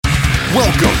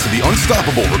Welcome to the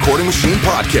Unstoppable Recording Machine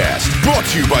Podcast, brought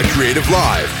to you by Creative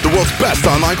Live, the world's best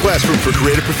online classroom for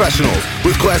creative professionals,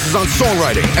 with classes on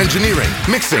songwriting, engineering,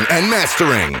 mixing, and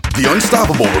mastering. The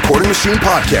Unstoppable Recording Machine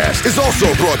Podcast is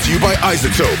also brought to you by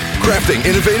iZotope, crafting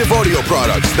innovative audio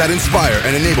products that inspire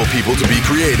and enable people to be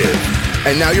creative.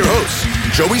 And now your hosts,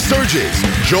 Joey Sturgis,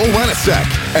 Joel Wanasek,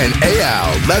 and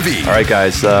Eyal Levy. All right,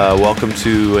 guys, welcome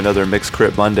to another Mixed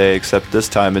Crit Monday, except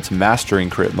this time it's Mastering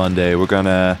Crit Monday. We're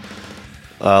going to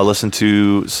listen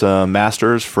to some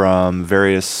masters from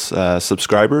various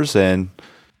subscribers, and,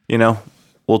 you know,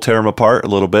 we'll tear them apart a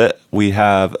little bit. We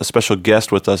have a special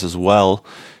guest with us as well,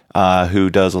 who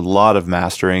does a lot of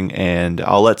mastering, and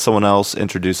I'll let someone else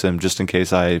introduce him just in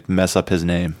case I mess up his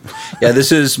name. Yeah,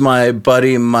 this is my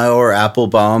buddy Maor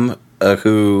Applebaum,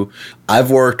 who I've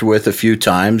worked with a few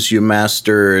times. You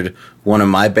mastered one of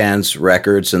my band's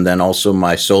records and then also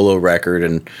my solo record,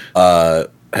 and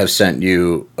have sent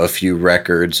you a few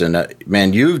records. And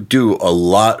man, you do a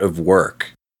lot of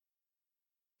work.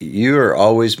 You are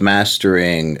always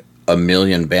mastering a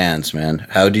million bands, man.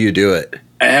 How do you do it?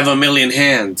 I have a million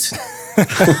hands.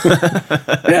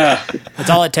 Yeah. That's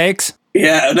all it takes?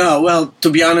 Yeah, no, well,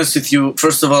 to be honest with you,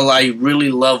 first of all, I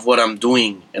really love what I'm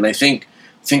doing. And I think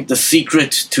the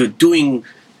secret to doing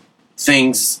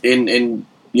things in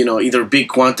you know, either big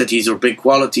quantities or big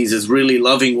qualities is really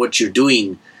loving what you're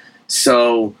doing.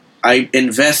 So I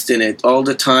invest in it all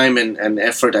the time and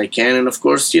effort I can. And of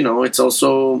course, you know, it's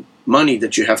also money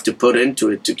that you have to put into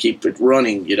it to keep it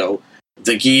running, you know,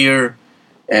 the gear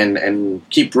and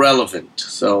keep relevant.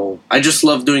 So I just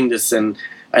love doing this, and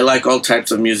I like all types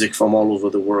of music from all over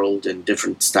the world and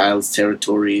different styles,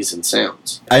 territories, and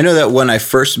sounds. I know that when I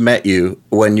first met you,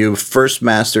 when you first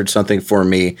mastered something for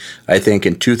me, I think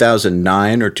in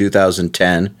 2009 or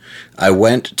 2010, I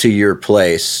went to your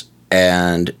place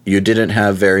and you didn't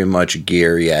have very much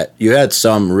gear yet. You had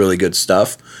some really good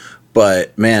stuff,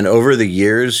 but man, over the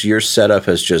years, your setup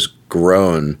has just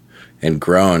grown,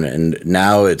 and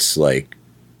now it's like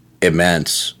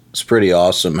immense. It's pretty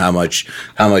awesome how much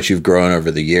you've grown over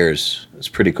the years. It's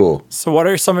pretty cool. So what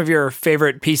are some of your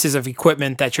favorite pieces of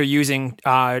equipment that you're using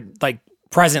like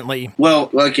presently? Well,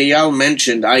 like Eyal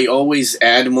mentioned, I always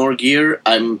add more gear.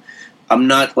 I'm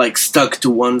not like stuck to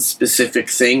one specific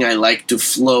thing. I like to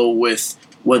flow with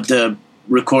what the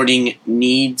recording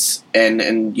needs,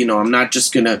 and you know, I'm not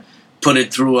just gonna put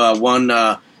it through one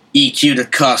EQ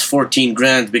that costs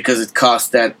 $14,000 because it costs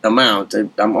that amount.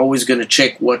 I'm always gonna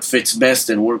check what fits best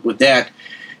and work with that.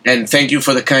 And thank you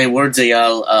for the kind words,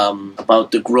 Eyal,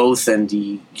 about the growth and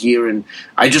the gear. And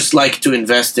I just like to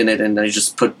invest in it, and I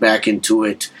just put back into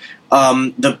it.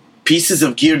 The pieces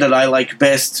of gear that I like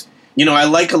best, you know, I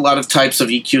like a lot of types of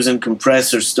EQs and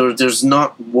compressors. There's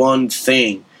not one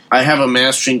thing. I have a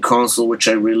mastering console which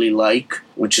I really like,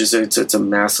 which is it's a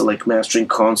Masalek mastering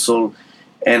console,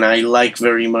 and I like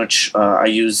very much. I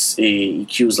use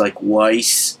EQs like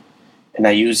Weiss, and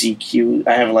I use EQ.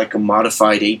 I have like a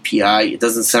modified API. It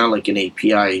doesn't sound like an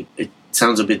API. It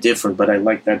sounds a bit different, but I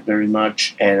like that very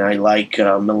much. And I like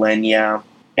Millennia,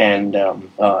 and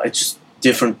it's just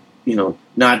different. You know,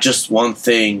 not just one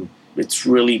thing. It's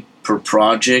really per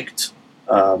project,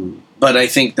 but I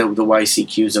think the Weiss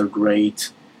EQs are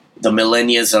great. The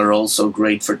Millennias are also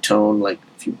great for tone, like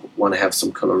if you want to have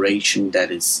some coloration that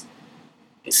is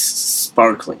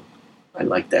sparkling. I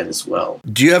like that as well.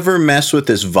 Do you ever mess with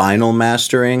this vinyl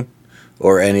mastering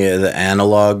or any of the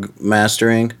analog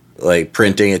mastering, like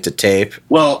printing it to tape?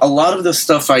 Well, a lot of the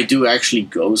stuff I do actually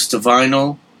goes to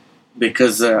vinyl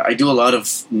because I do a lot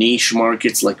of niche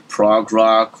markets like prog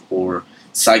rock or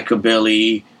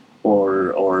psychobilly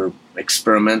or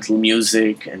experimental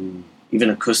music and even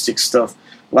acoustic stuff.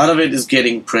 A lot of it is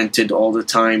getting printed all the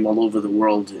time all over the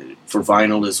world for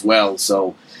vinyl as well.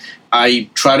 So I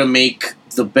try to make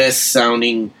the best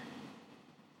sounding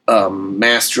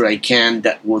master I can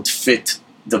that would fit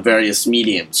the various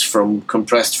mediums, from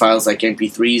compressed files like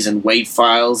MP3s and WAV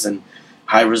files and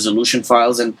high resolution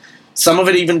files. And some of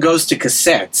it even goes to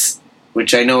cassettes,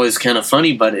 which I know is kind of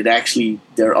funny, but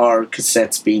there are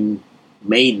cassettes being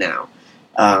made now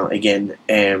again.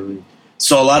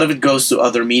 So a lot of it goes to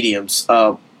other mediums.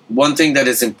 One thing that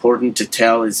is important to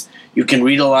tell is you can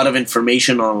read a lot of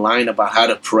information online about how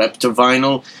to prep to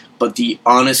vinyl, but the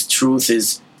honest truth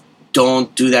is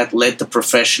don't do that. Let the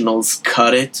professionals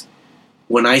cut it.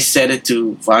 When I set it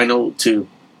to vinyl,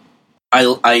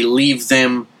 I leave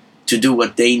them to do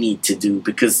what they need to do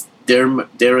because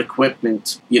their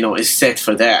equipment, you know, is set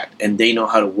for that, and they know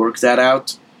how to work that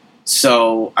out.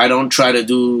 So I don't try to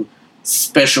do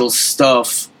special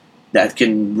stuff that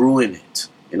can ruin it.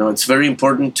 You know, it's very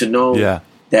important to know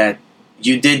that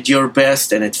you did your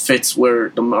best and it fits where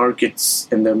the markets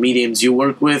and the mediums you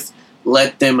work with,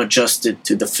 let them adjust it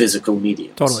to the physical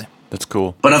mediums. Totally. That's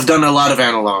cool. But I've done a lot of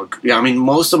analog. Yeah, I mean,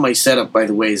 most of my setup, by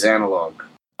the way, is analog.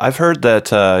 I've heard that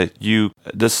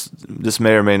this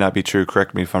may or may not be true,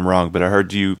 correct me if I'm wrong, but I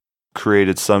heard you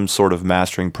created some sort of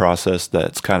mastering process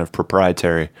that's kind of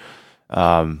proprietary.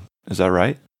 Is that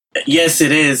right? Yes,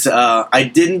 it is. I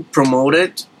didn't promote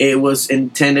it. It was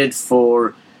intended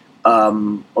for,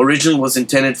 originally was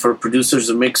intended for producers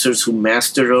and mixers who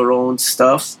master their own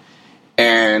stuff,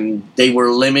 and they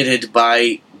were limited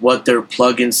by what their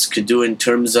plugins could do in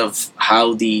terms of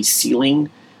how the ceiling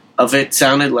of it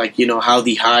sounded, like, you know, how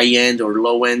the high end or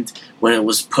low end when it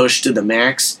was pushed to the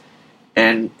max,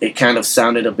 and it kind of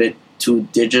sounded a bit too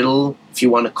digital, if you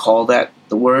want to call that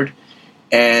the word.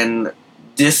 And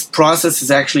this process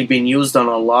has actually been used on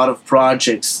a lot of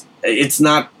projects. It's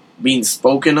not being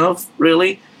spoken of,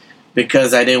 really,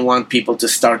 because I didn't want people to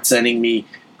start sending me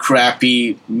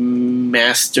crappy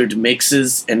mastered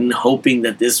mixes and hoping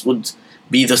that this would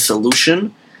be the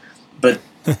solution. But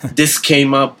this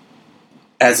came up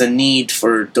as a need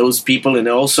for those people, and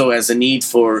also as a need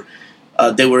for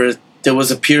there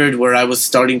was a period where I was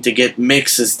starting to get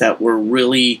mixes that were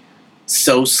really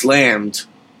so slammed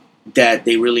that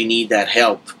they really need that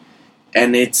help.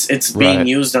 And it's being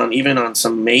used on even on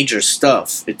some major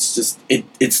stuff. It's just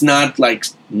it's not like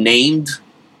named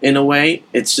in a way.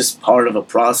 It's just part of a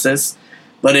process.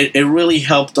 But it really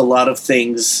helped a lot of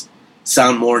things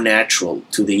sound more natural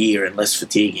to the ear and less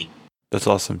fatiguing. That's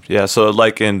awesome. Yeah, so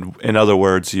like in other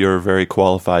words, you're very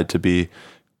qualified to be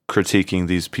critiquing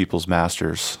these people's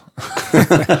masters.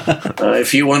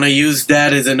 If you want to use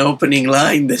that as an opening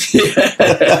line, then Good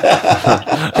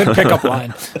pickup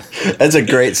line. That's a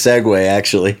great segue,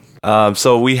 actually.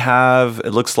 So we have,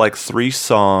 it looks like 3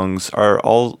 songs. Are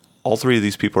all 3 of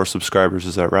these people are subscribers,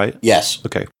 is that right? Yes.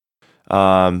 Okay.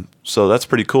 So that's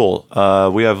pretty cool.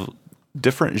 We have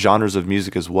different genres of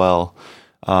music as well.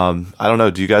 I don't know.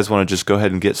 Do you guys want to just go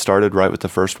ahead and get started right with the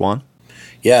first one?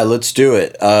 Yeah, let's do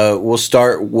it. We'll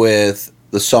start with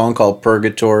the song called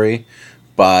Purgatory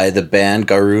by the band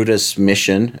Garuda's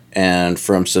Mission and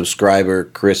from subscriber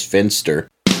Chris Finster.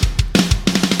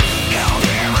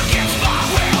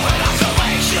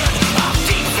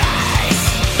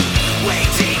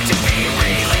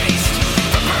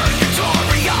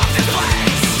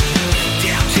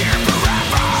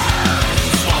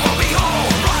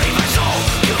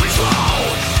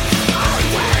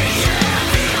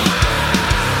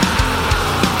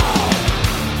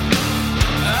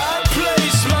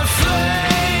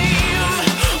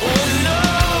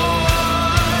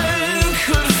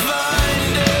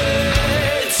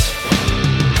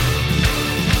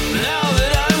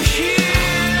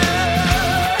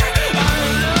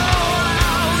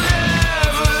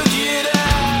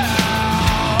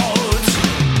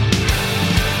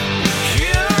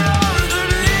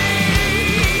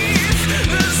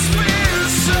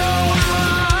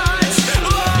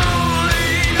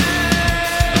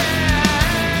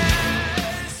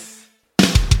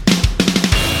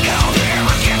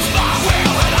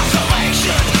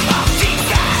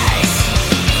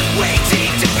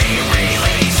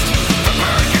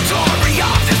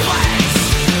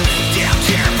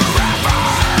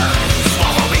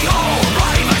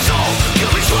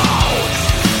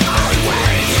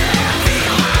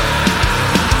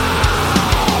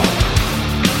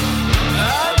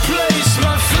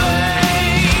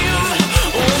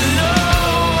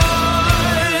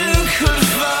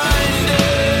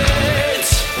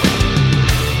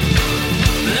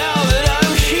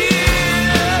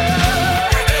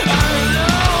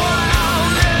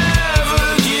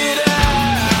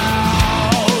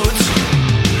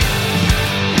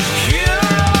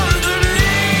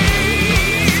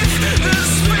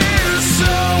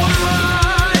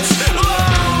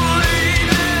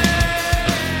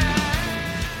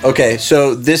 Okay,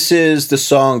 so this is the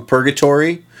song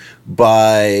Purgatory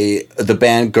by the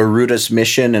band Garuda's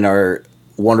Mission and our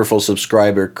wonderful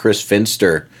subscriber Chris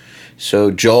Finster.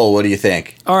 So, Joel, what do you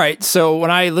think? All right, so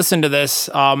when I listen to this,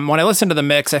 when I listen to the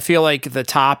mix, I feel like the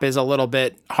top is a little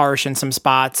bit harsh in some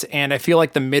spots, and I feel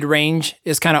like the mid-range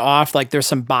is kind of off. Like there's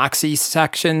some boxy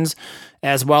sections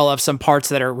as well as some parts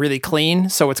that are really clean.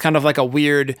 So it's kind of like a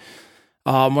weird,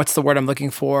 what's the word I'm looking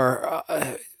for?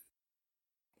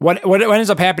 What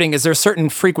ends up happening is there's certain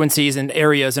frequencies and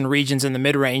areas and regions in the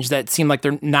mid-range that seem like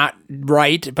they're not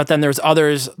right, but then there's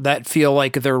others that feel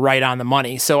like they're right on the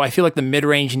money. So I feel like the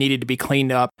mid-range needed to be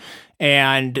cleaned up,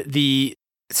 and the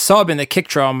sub and the kick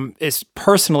drum is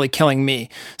personally killing me.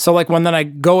 So like when then I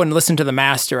go and listen to the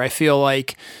master, I feel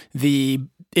like the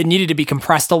it needed to be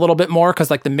compressed a little bit more because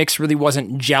like the mix really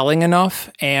wasn't gelling enough.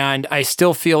 And I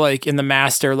still feel like in the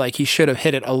master, like he should have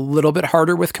hit it a little bit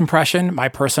harder with compression, my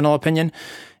personal opinion.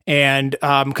 And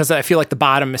because I feel like the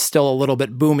bottom is still a little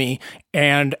bit boomy.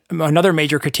 And another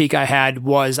major critique I had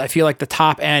was I feel like the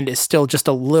top end is still just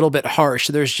a little bit harsh.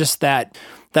 There's just that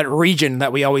region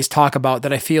that we always talk about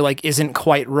that I feel like isn't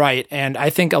quite right. And I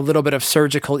think a little bit of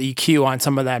surgical EQ on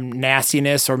some of that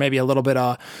nastiness, or maybe a little bit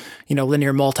of,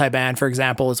 linear multiband, for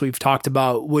example, as we've talked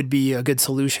about, would be a good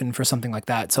solution for something like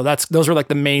that. So those are like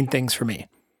the main things for me.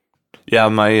 Yeah,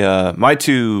 my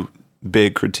two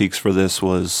big critiques for this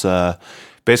was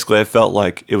basically I felt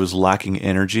like it was lacking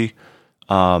energy,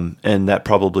 and that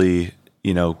probably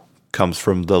comes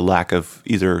from the lack of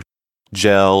either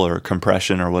gel or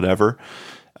compression or whatever.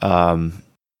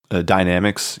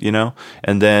 Dynamics,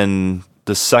 and then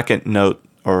the second note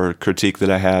or critique that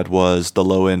I had was the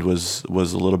low end was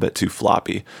a little bit too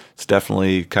floppy. It's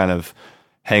definitely kind of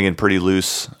hanging pretty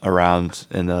loose around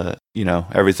in the,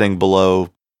 everything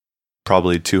below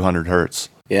probably 200 hertz.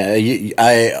 Yeah,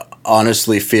 I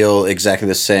honestly feel exactly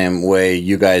the same way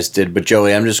you guys did. But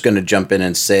Joey, I'm just going to jump in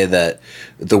and say that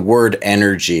the word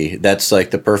energy, that's like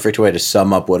the perfect way to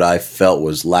sum up what I felt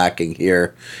was lacking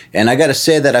here. And I got to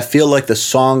say that I feel like the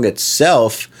song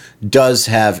itself does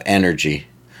have energy.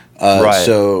 Right.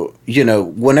 So,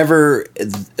 whenever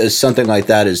something like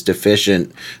that is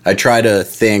deficient, I try to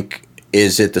think,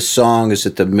 is it the song? Is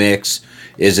it the mix?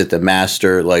 Is it the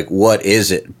master? Like, what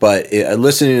is it? But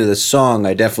listening to the song,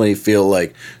 I definitely feel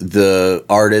like the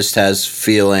artist has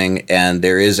feeling and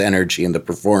there is energy in the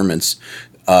performance.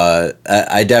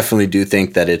 I definitely do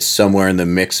think that it's somewhere in the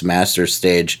mix master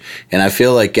stage. And I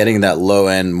feel like getting that low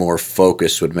end more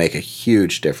focused would make a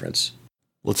huge difference.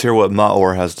 Let's hear what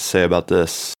Maor has to say about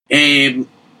this.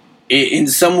 In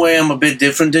some way, I'm a bit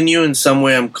different than you. In some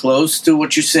way, I'm close to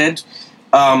what you said.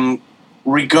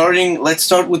 Let's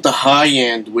start with the high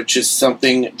end, which is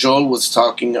something Joel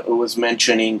was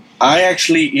mentioning. I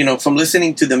actually, from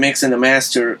listening to the mix and the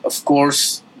master, of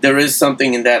course, there is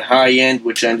something in that high end,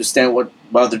 which I understand what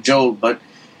bothered Joel, but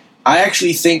I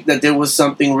actually think that there was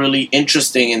something really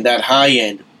interesting in that high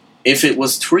end. If it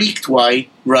was tweaked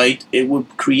right, it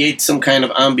would create some kind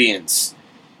of ambience.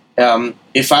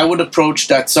 If I would approach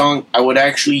that song, I would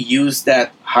actually use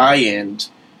that high end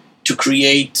to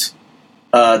create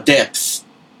depth.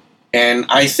 And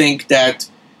I think that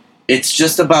it's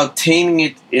just about taming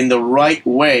it in the right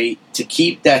way to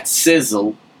keep that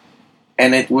sizzle,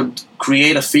 and it would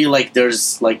create a feel like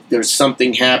there's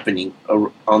something happening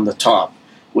on the top,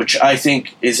 which I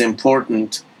think is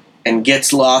important and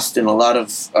gets lost in a lot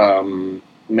of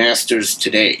masters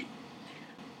today.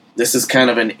 This is kind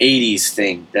of an 80s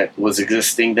thing that was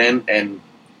existing then, and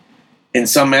in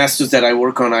some masters that I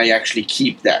work on, I actually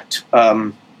keep that.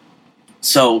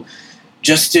 So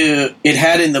it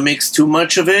had in the mix too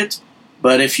much of it,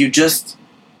 but if you just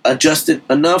adjust it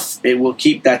enough, it will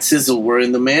keep that sizzle, where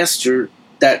in the master,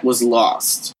 that was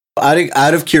lost.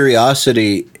 Out of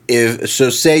curiosity,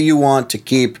 say you want to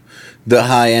keep the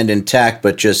high end intact,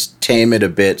 but just tame it a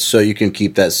bit so you can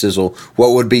keep that sizzle,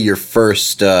 what would be your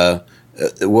first, what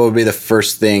would be the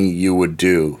first thing you would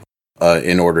do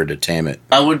in order to tame it?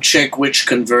 I would check which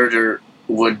converter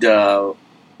would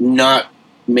not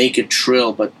make it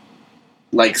trill, but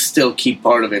still keep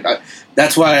part of it.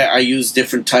 That's why I use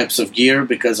different types of gear,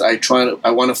 because I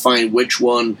want to find which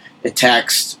one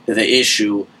attacks the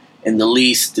issue in the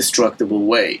least destructible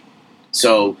way.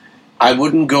 So I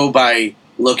wouldn't go by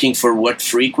looking for what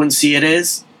frequency it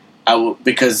is,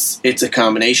 because it's a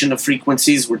combination of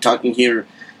frequencies. We're talking here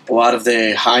a lot of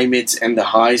the high mids and the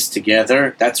highs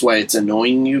together. That's why it's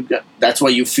annoying you. That's why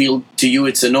you feel to you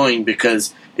it's annoying,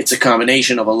 because it's a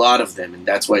combination of a lot of them, and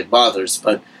that's why it bothers.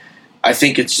 But I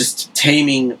think it's just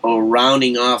taming or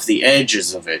rounding off the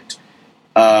edges of it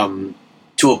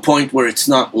to a point where it's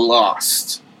not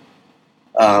lost.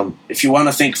 If you want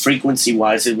to think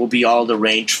frequency-wise, it will be all the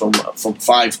range from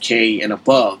 5K and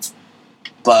above.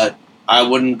 But I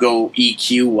wouldn't go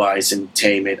EQ-wise and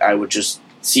tame it. I would just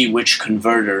see which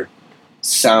converter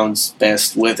sounds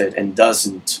best with it and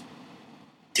doesn't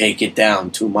take it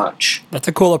down too much. That's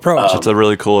a cool approach. That's a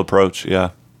really cool approach,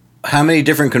 yeah. How many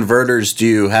different converters do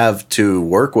you have to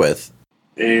work with?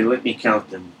 Let me count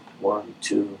them. 1,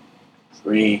 2,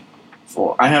 3,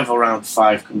 4. I have around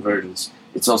 5 converters.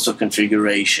 It's also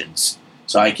configurations.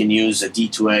 So I can use a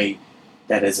D2A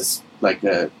that is like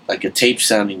a tape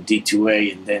sounding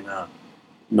D2A, and then a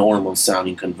normal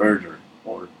sounding converter,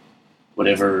 or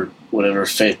whatever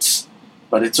fits.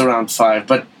 But it's around 5.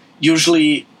 But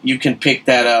usually you can pick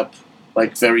that up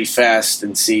very fast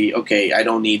and see, okay, I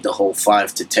don't need the whole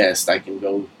 5 to test. I can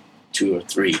go 2 or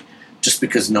 3, just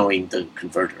because knowing the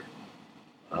converter.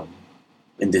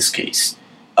 In this case,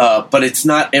 but it's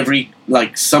not every,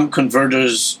 like, some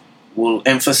converters will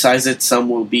emphasize it, some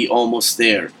will be almost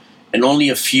there, and only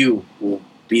a few will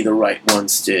be the right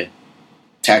ones to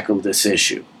tackle this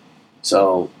issue.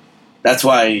 So that's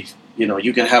why,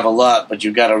 you can have a lot, but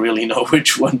you got to really know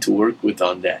which one to work with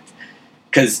on that.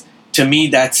 Because to me,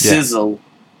 that sizzle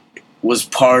was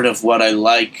part of what I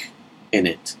like in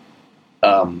it.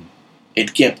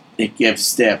 It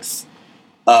gives depth.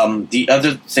 The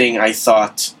other thing I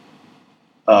thought,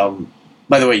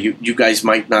 by the way, you guys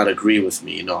might not agree with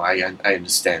me. I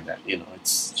understand that.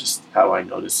 It's just how I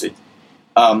notice it.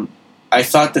 I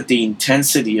thought that the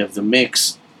intensity of the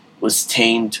mix was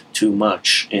tamed too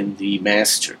much in the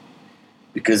master,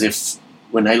 because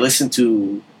when I listen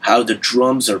to how the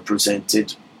drums are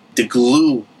presented, the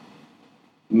glue,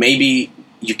 maybe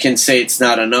you can say it's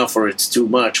not enough or it's too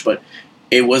much, but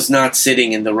it was not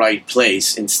sitting in the right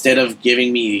place. Instead of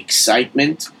giving me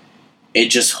excitement, it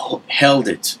just held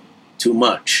it too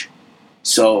much.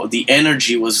 So the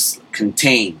energy was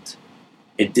contained.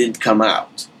 It didn't come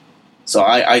out. So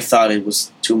I thought it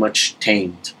was too much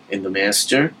tamed in the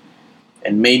master.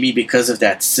 And maybe because of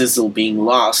that sizzle being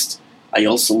lost, I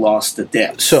also lost the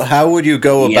depth. So how would you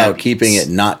go about keeping it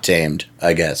not tamed,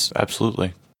 I guess?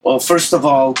 Absolutely. Well, first of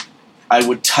all, I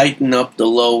would tighten up the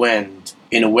low end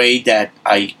in a way that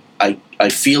I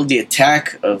feel the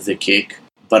attack of the kick,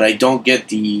 but I don't get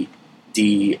the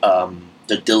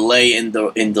delay in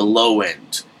the low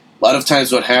end. A lot of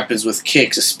times what happens with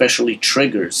kicks, especially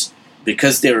triggers,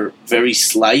 because they're very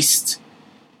sliced,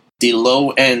 the low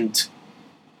end,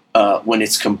 when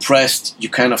it's compressed, you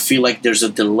kind of feel like there's a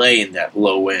delay in that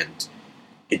low end.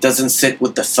 It doesn't sit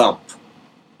with the thump.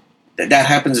 That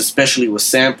happens especially with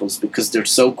samples because they're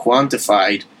so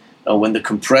quantified. When the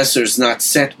compressor is not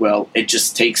set well, it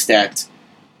just takes that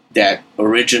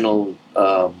original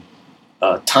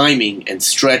timing and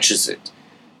stretches it,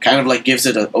 kind of like gives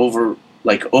it an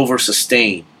over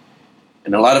sustain,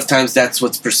 and a lot of times that's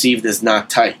what's perceived as not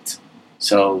tight.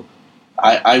 So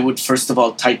I would first of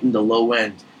all tighten the low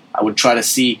end. I would try to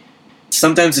see.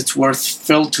 Sometimes it's worth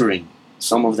filtering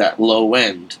some of that low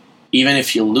end, even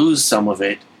if you lose some of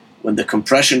it. When the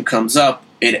compression comes up,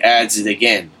 it adds it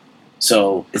again.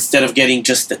 So instead of getting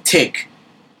just a tick,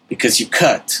 because you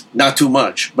cut, not too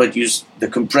much, but the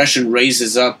compression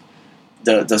raises up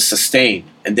the sustain,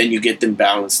 and then you get them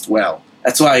balanced well.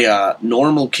 That's why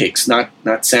normal kicks,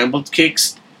 not sampled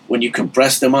kicks, when you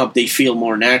compress them up, they feel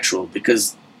more natural,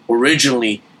 because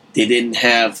originally they didn't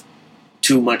have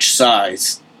too much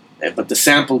size. But the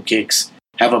sample kicks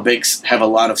have a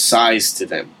lot of size to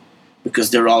them, because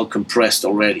they're all compressed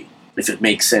already, if it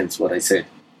makes sense what I said.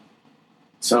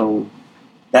 So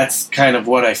that's kind of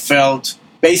what I felt.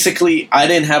 Basically, I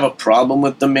didn't have a problem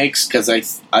with the mix because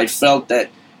I felt that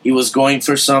he was going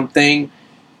for something.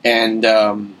 And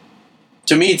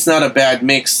to me, it's not a bad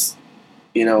mix.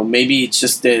 Maybe it's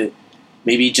just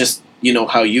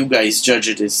how you guys judge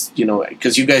it is,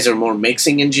 because you guys are more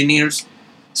mixing engineers.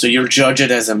 So you'll judge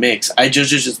it as a mix. I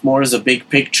judge it just more as a big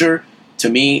picture. To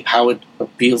me, how it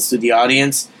appeals to the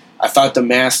audience. I thought the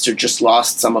master just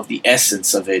lost some of the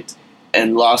essence of it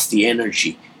and lost the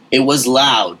energy. It was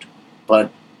loud,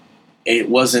 but it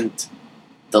wasn't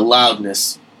the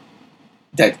loudness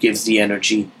that gives the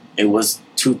energy. It was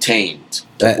too tamed.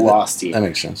 Lost the energy. That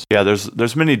makes sense. Yeah,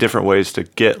 there's many different ways to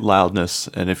get loudness,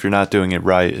 and if you're not doing it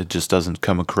right, it just doesn't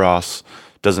come across,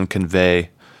 doesn't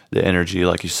convey the energy,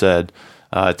 like you said.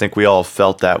 I think we all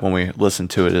felt that when we listened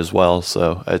to it as well.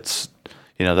 So it's,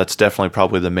 that's definitely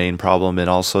probably the main problem, and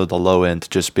also the low end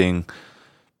just being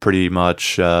pretty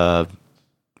much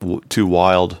too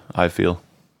wild, I feel.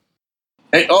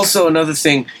 And also another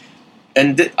thing,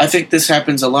 and I think this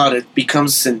happens a lot, it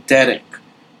becomes synthetic.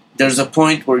 There's a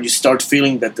point where you start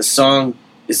feeling that the song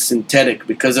is synthetic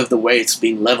because of the way it's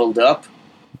being leveled up.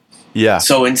 Yeah.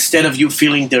 So instead of you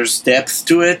feeling there's depth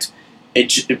to it,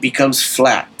 it becomes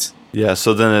flat. Yeah,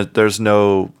 so then there's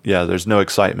no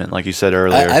excitement, like you said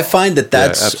earlier. I find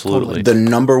that's absolutely the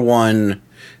number one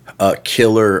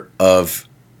killer of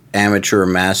amateur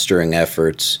mastering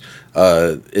efforts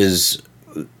is,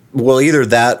 well, either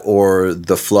that or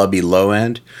the flubby low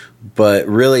end, but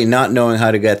really not knowing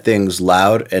how to get things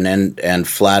loud and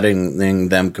flattening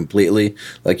them completely,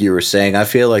 like you were saying. I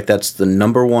feel like that's the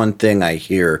number one thing I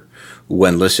hear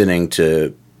when listening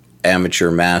to amateur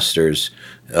masters.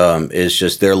 Is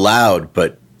just they're loud,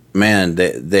 but man,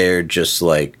 they're just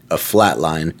like a flat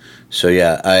line. So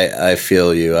yeah, I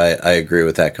feel you. I agree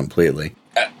with that completely.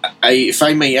 If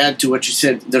I may add to what you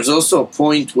said, there's also a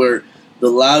point where the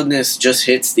loudness just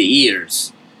hits the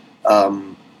ears.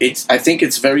 I think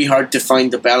it's very hard to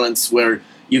find the balance where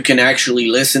you can actually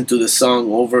listen to the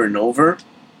song over and over.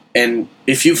 And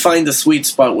if you find the sweet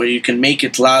spot where you can make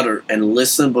it louder and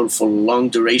listenable for a long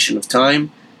duration of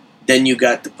time, then you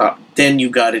got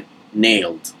it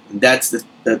nailed. And that's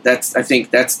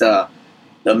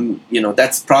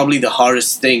probably the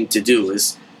hardest thing to do,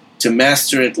 is to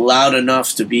master it loud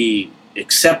enough to be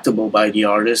acceptable by the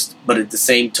artist, but at the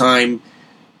same time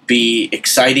be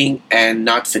exciting and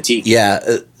not fatiguing. Yeah,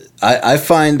 I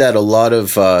find that a lot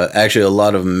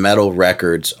of metal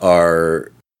records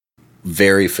are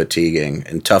very fatiguing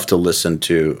and tough to listen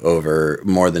to over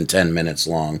more than 10 minutes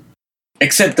long.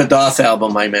 Except the Doth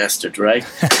album I mastered, right?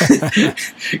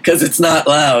 Because it's not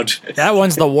loud. That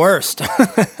one's the worst.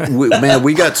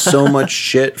 we got so much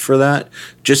shit for that.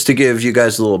 Just to give you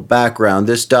guys a little background,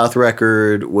 this Doth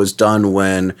record was done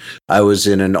when I was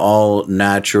in an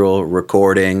all-natural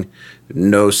recording,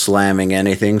 no slamming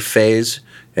anything phase.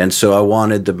 And so I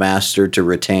wanted the master to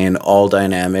retain all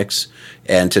dynamics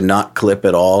and to not clip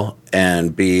at all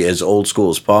and be as old school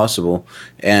as possible.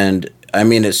 And I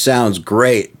mean, it sounds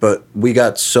great, but we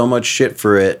got so much shit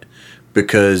for it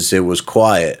because it was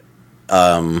quiet.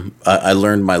 I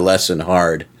learned my lesson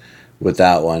hard with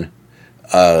that one.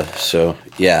 So,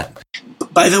 yeah.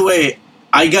 By the way,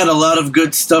 I got a lot of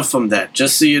good stuff from that,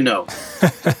 just so you know.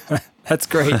 That's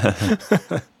great.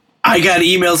 I got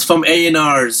emails from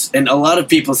A&Rs and a lot of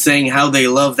people saying how they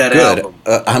love that Good. album.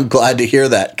 I'm glad to hear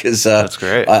that because That's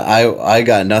great. I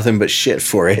got nothing but shit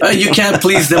for it. You can't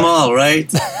please them all,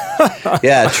 right?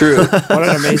 Yeah, true. What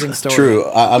an amazing story. True.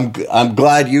 I'm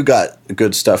glad you got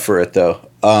good stuff for it, though.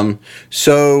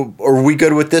 So are we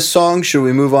good with this song? Should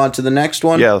we move on to the next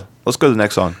one? Yeah, let's go to the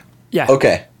next song. Yeah.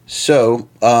 Okay. So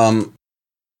I'm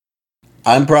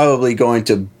probably going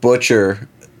to butcher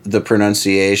the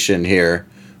pronunciation here,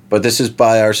 but this is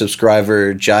by our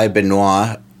subscriber, Jai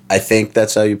Benoit. I think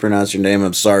that's how you pronounce your name.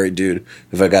 I'm sorry, dude,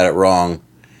 if I got it wrong.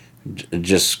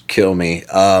 Just kill me.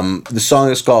 The song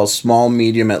is called Small,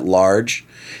 Medium, at Large.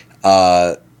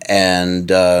 And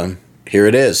here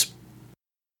it is.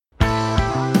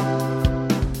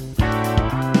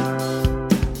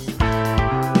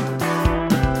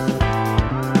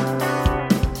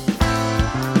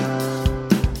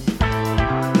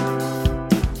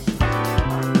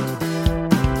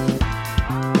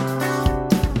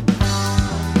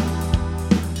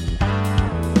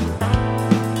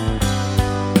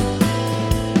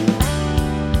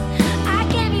 I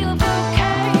gave you a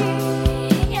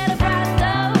bouquet at a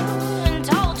bridal and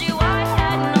told you I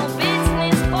had no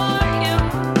business for you.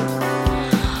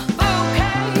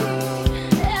 Bouquet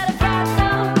at a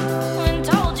bridal and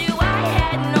told you I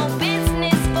had no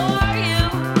business for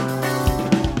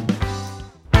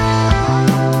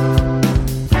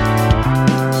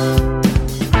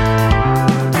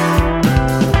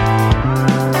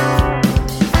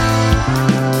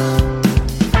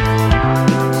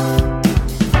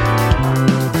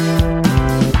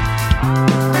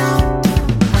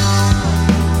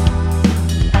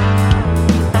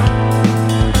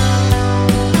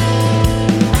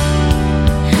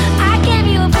I gave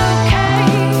you a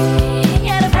bouquet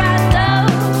at a bridal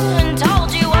and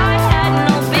told you I had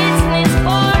no business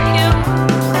for you.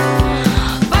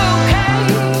 Bouquet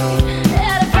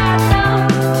at a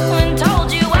bridal and told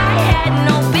you I had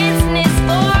no business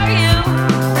for you.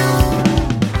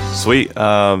 Sweet.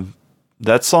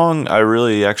 That song I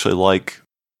really actually like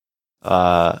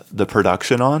the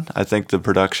production on. I think the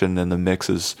production and the mix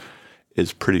is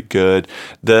pretty good.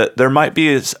 There might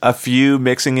be a few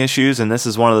mixing issues, and this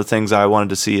is one of the things I wanted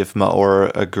to see if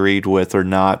Maor agreed with or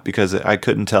not, because I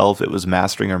couldn't tell if it was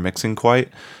mastering or mixing quite.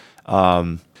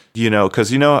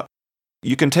 Because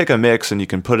you can take a mix and you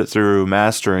can put it through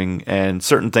mastering, and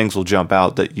certain things will jump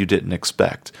out that you didn't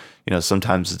expect.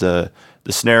 Sometimes the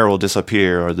snare will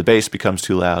disappear, or the bass becomes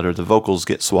too loud, or the vocals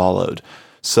get swallowed.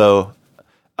 So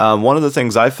one of the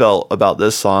things I felt about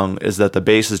this song is that the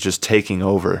bass is just taking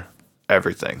over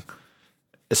everything,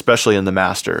 especially in the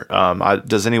master.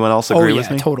 Does anyone else agree with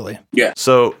me? Totally. Yeah.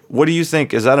 So what do you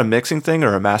think? Is that a mixing thing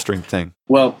or a mastering thing?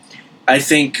 Well, I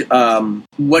think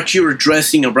what you're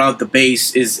addressing about the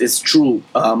bass is true.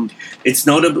 It's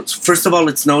notable. First of all,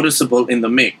 it's noticeable in the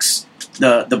mix.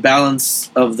 The balance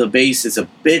of the bass is a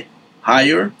bit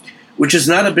higher, which is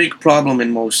not a big problem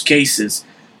in most cases.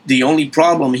 The only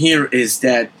problem here is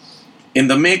that in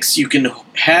the mix you can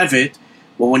have it,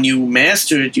 but when you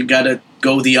master it, you gotta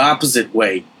go the opposite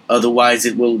way. Otherwise,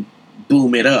 it will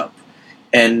boom it up,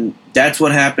 and that's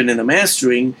what happened in the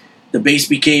mastering. The bass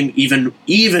became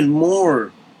even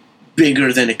more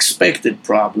bigger than expected,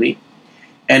 probably,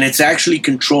 and it's actually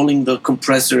controlling the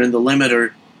compressor and the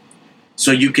limiter,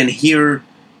 so you can hear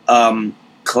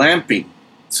clamping,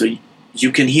 so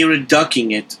you can hear it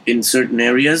ducking it in certain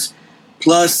areas.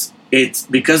 Plus, it's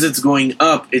because it's going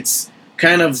up, it's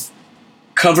kind of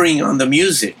covering on the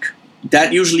music.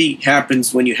 That usually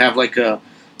happens when you have like a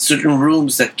certain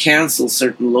rooms that cancel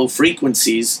certain low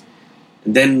frequencies.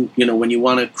 And then, when you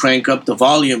want to crank up the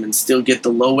volume and still get the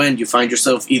low end, you find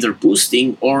yourself either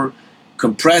boosting or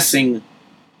compressing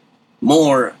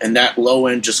more, and that low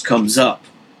end just comes up.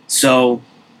 So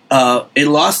it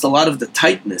lost a lot of the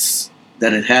tightness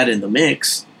that it had in the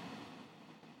mix.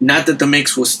 Not that the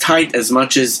mix was tight as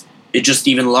much as it just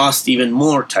even lost even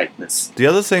more tightness. The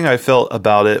other thing I felt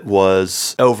about it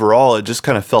was overall, it just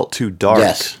kind of felt too dark.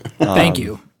 Yes. Thank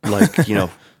you.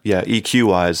 EQ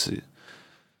wise.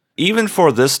 Even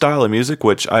for this style of music,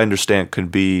 which I understand could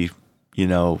be,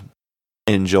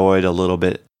 enjoyed a little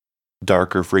bit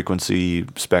darker frequency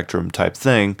spectrum type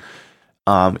thing,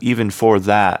 even for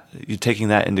that, you taking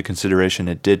that into consideration,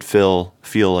 it did feel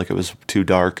like it was too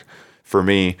dark for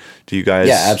me. Do you guys?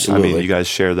 Yeah, absolutely. I mean, you guys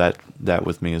share that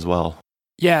with me as well.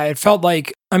 Yeah, it felt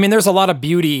like, there's a lot of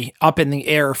beauty up in the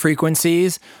air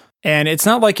frequencies, and it's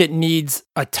not like it needs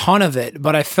a ton of it,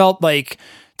 but I felt like,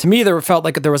 to me, felt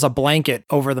like there was a blanket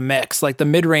over the mix, like the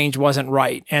mid-range wasn't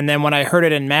right. And then when I heard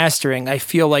it in mastering, I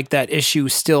feel like that issue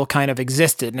still kind of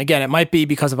existed. And again, it might be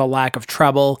because of a lack of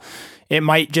treble. It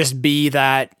might just be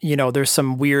that, there's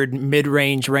some weird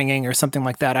mid-range ringing or something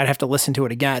like that. I'd have to listen to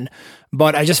it again.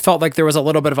 But I just felt like there was a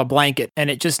little bit of a blanket,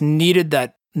 and it just needed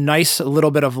that nice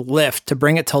little bit of lift to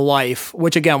bring it to life,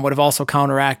 which again would have also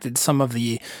counteracted some of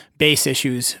the bass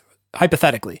issues,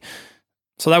 hypothetically.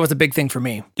 So that was a big thing for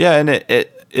me. Yeah, and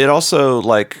it also,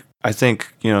 like, I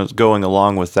think, going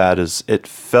along with that is it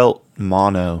felt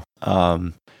mono.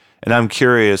 And I'm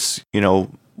curious,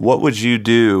 what would you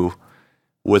do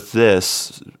with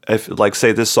this if, like,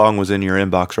 say this song was in your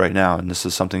inbox right now and this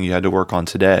is something you had to work on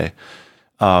today?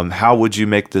 How would you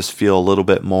make this feel a little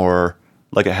bit more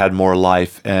like it had more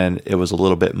life and it was a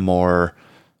little bit more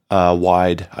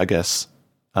wide, I guess,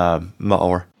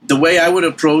 more? The way I would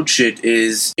approach it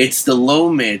is it's the low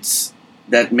mids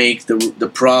that make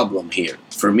the problem here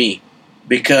for me,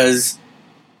 because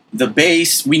the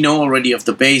bass, we know already of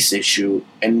the bass issue,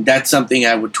 and that's something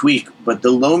I would tweak, but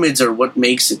the low mids are what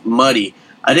makes it muddy.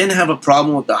 I didn't have a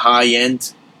problem with the high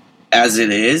end as it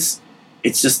is.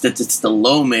 It's just that it's the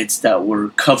low mids that were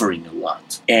covering a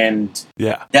lot, and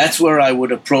that's where I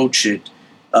would approach it.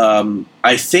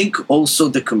 I think also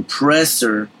the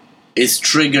compressor is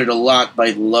triggered a lot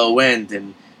by the low end,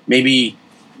 and maybe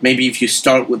if you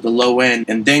start with the low end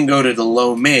and then go to the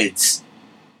low mids,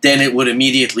 then it would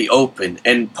immediately open.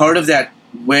 And part of that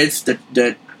width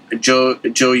that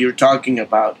Joe you're talking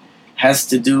about has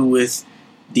to do with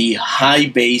the high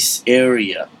bass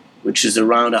area, which is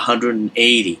around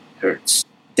 180 hertz.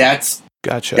 That's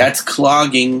Gotcha. That's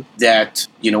clogging that,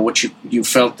 what you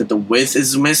felt that the width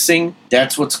is missing,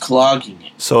 that's what's clogging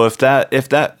it. So if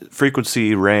that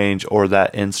frequency range or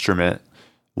that instrument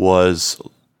was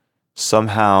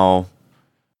somehow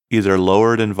either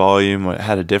lowered in volume, or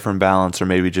had a different balance, or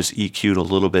maybe just EQ'd a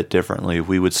little bit differently,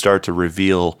 we would start to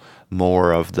reveal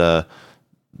more of the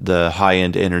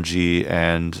high-end energy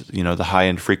and, the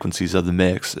high-end frequencies of the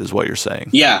mix, is what you're saying.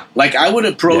 Yeah, like I would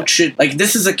approach it, like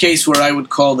this is a case where I would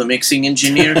call the mixing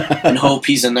engineer and hope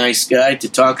he's a nice guy to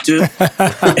talk to.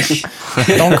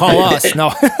 Don't call us,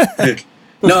 no.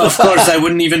 No, of course, I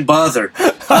wouldn't even bother.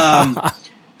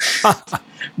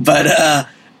 But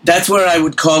that's where I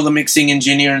would call the mixing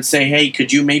engineer and say, hey,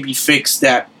 could you maybe fix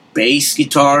that bass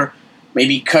guitar,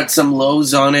 maybe cut some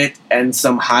lows on it and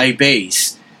some high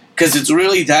bass? Because it's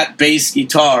really that bass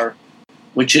guitar,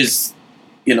 which is,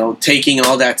 taking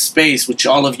all that space, which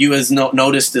all of you has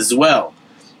noticed as well.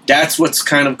 That's what's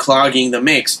kind of clogging the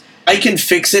mix. I can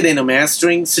fix it in a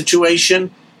mastering situation,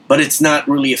 but it's not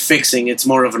really a fixing. It's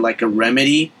more of like a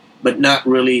remedy, but not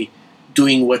really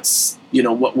doing what's,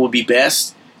 what will be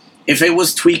best. If it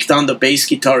was tweaked on the bass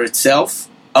guitar itself,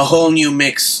 a whole new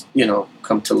mix,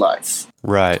 come to life.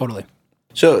 Right. Totally.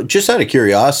 So just out of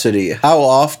curiosity, how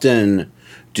often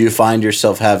do you find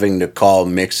yourself having to call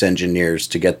mix engineers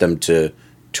to get them to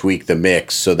tweak the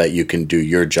mix so that you can do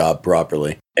your job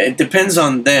properly? It depends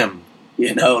on them.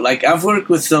 Like I've worked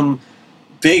with some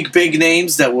big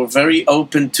names that were very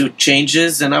open to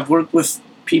changes, and I've worked with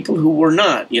people who were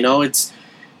not. It's,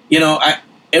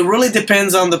 it really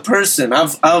depends on the person. I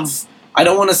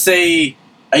don't want to say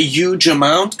a huge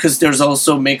amount, because there's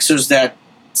also mixers that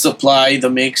supply the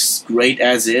mix great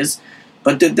as is.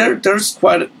 But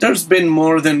there's been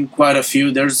more than quite a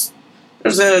few. There's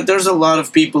a lot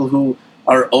of people who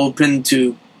are open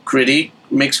to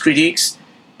mix critiques,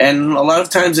 and a lot of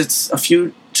times it's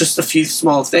just a few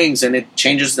small things, and it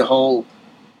changes the whole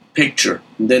picture.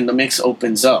 And then the mix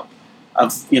opens up.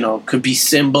 Could be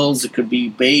cymbals, it could be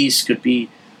bass, could be.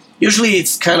 Usually,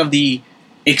 it's kind of the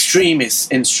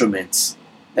extremist instruments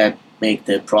that make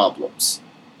the problems.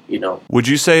 Would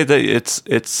you say that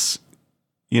it's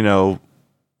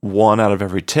 1 out of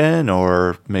every 10,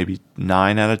 or maybe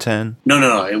 9 out of 10?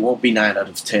 No, it won't be 9 out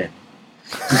of 10.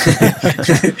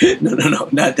 No,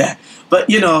 not that. But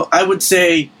I would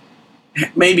say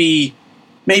maybe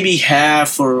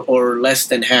half or less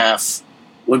than half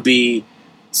would be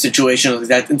situations like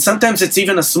that. And sometimes it's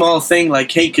even a small thing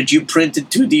like, hey, could you print it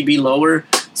 2 dB lower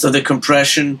so the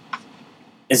compression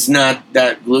is not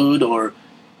that glued, or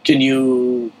can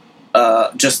you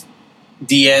just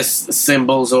DS the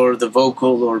cymbals or the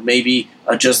vocal, or maybe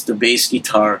adjust the bass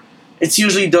guitar. It's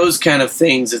usually those kind of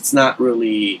things. It's not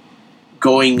really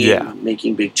going in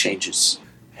making big changes.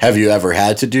 Have you ever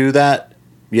had to do that?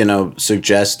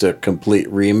 Suggest a complete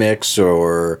remix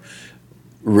or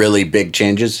really big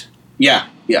changes? Yeah.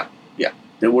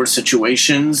 There were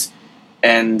situations,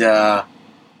 and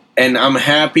I'm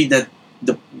happy that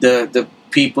the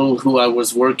people who I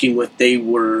was working with, they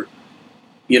were,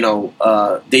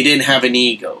 they didn't have an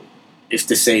ego, if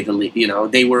to say the least.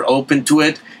 They were open to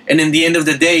it, and in the end of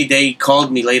the day, they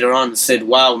called me later on and said,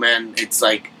 "Wow, man, it's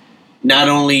like not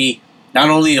only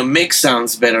the mix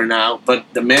sounds better now, but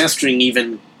the mastering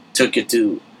even took it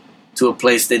to a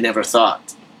place they never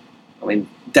thought." I mean,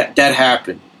 that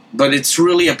happened, but it's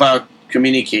really about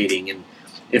communicating, and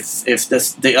if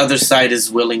the other side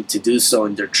is willing to do so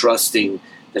and they're trusting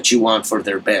that you want for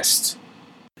their best.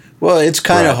 Well, it's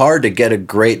kind of hard to get a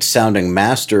great sounding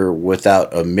master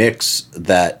without a mix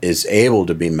that is able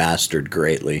to be mastered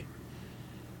greatly.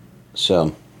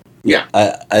 So, yeah,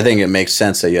 I think it makes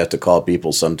sense that you have to call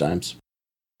people sometimes.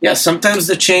 Yeah, sometimes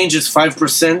the change is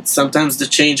 5%, sometimes the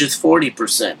change is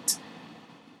 40%,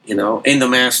 in the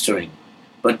mastering.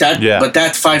 But that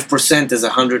 5% is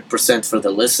 100% for the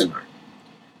listener,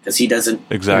 because he doesn't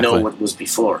know what was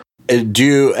before.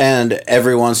 And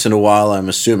every once in a while, I'm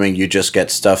assuming you just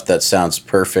get stuff that sounds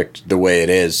perfect the way it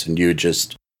is, and you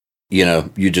just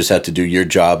have to do your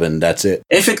job, and that's it.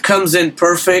 If it comes in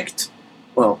perfect,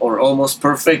 or almost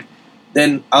perfect,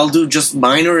 then I'll do just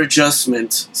minor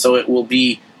adjustments so it will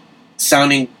be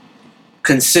sounding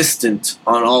consistent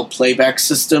on all playback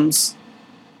systems,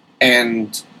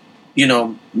 and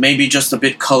maybe just a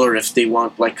bit color if they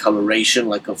want like coloration,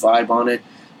 like a vibe on it.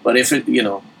 But if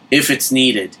it's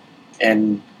needed,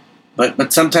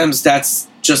 but sometimes that's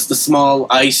just the small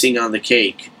icing on the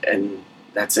cake, and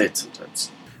that's it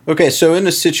sometimes. Okay, so in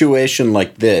a situation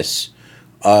like this,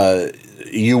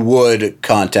 you would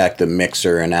contact the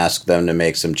mixer and ask them to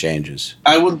make some changes.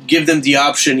 I would give them the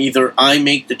option: either I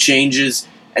make the changes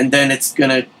and then it's going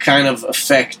to kind of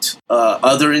affect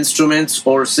other instruments,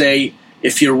 or say,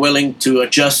 if you're willing to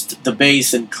adjust the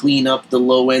bass and clean up the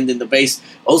low end in the bass,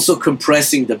 also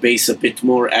compressing the bass a bit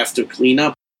more after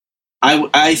cleanup,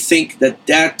 I think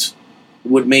that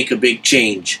would make a big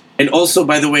change. And also,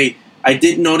 by the way, I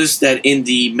did notice that in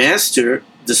the master,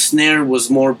 the snare was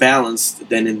more balanced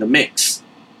than in the mix.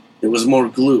 There was more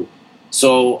glue.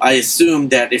 So I assume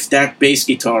that if that bass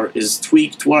guitar is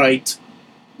tweaked right,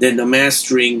 then the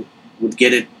mastering would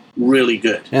get it really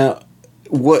good. Now,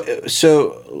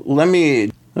 so let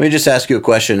me just ask you a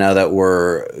question now that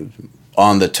we're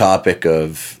on the topic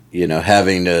of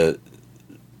having to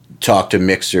talk to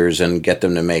mixers and get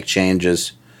them to make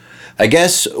changes. I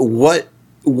guess what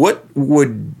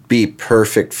would be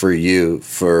perfect for you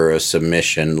for a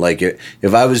submission? Like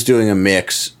if I was doing a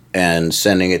mix and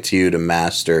sending it to you to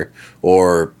master,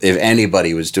 or if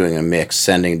anybody was doing a mix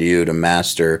sending to you to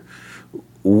master,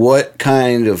 what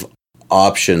kind of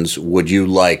options would you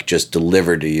like just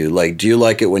delivered to you? Like, do you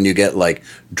like it when you get like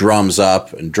drums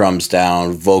up and drums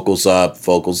down, vocals up,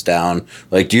 vocals down?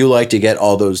 Like, do you like to get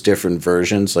all those different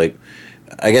versions? Like,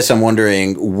 I guess I'm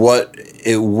wondering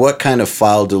what kind of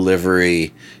file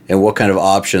delivery and what kind of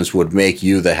options would make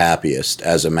you the happiest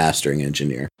as a mastering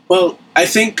engineer? Well, I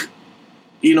think,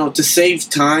 to save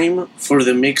time for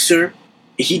the mixer,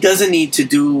 he doesn't need to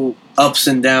do ups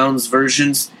and downs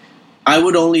versions. I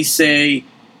would only say,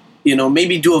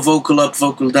 maybe do a vocal up,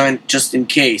 vocal down, just in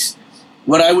case.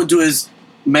 What I would do is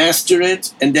master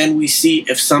it, and then we see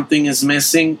if something is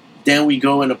missing, then we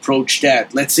go and approach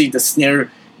that. Let's say the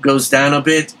snare goes down a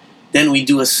bit, then we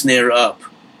do a snare up.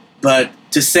 But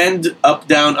to send up,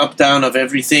 down of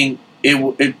everything,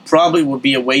 it probably would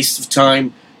be a waste of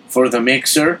time for the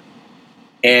mixer,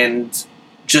 and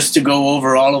just to go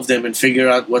over all of them and figure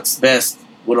out what's best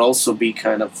would also be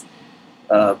kind of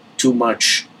too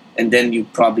much, and then you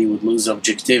probably would lose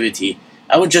objectivity.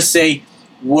 I would just say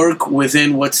work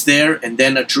within what's there and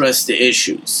then address the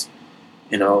issues.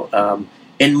 You know,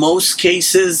 in most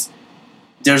cases,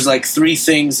 there's like three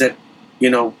things that, you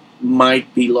know,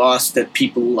 might be lost that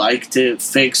people like to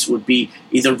fix would be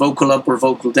either vocal up or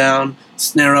vocal down,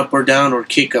 snare up or down, or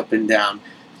kick up and down.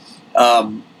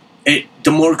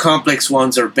 The more complex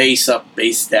ones are bass up,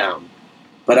 bass down.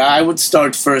 But I would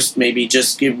start first, maybe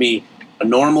just give me a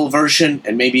normal version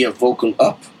and maybe a vocal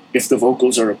up if the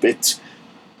vocals are a bit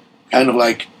kind of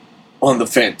like on the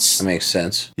fence. That makes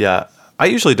sense. Yeah, I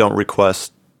usually don't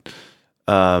request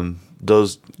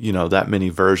those, you know, that many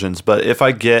versions. But if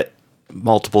I get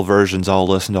multiple versions, I'll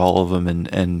listen to all of them,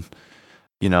 and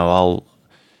you know,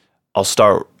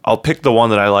 I'll pick the one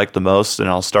that I like the most, and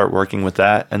I'll start working with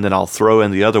that, and then I'll throw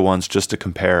in the other ones just to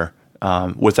compare,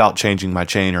 without changing my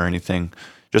chain or anything,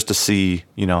 just to see,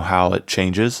 you know, how it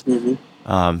changes.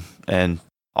 And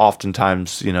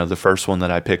oftentimes, you know, the first one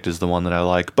that I picked is the one that I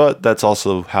like, but that's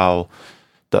also how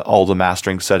all the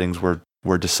mastering settings were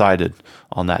decided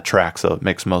on that track. So it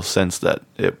makes most sense that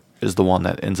it is the one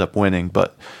that ends up winning.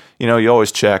 But, you know, you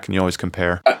always check and you always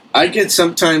compare. I get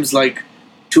sometimes like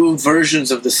two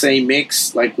versions of the same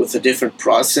mix, like with a different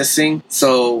processing.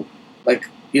 So, like,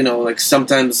 you know, like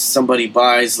sometimes somebody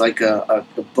buys like a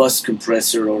bus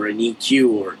compressor or an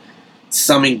EQ or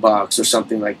summing box or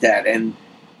something like that. And,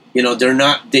 you know,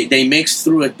 they mix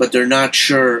through it, but they're not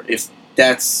sure if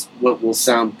that's what will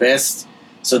sound best.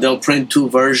 So they'll print two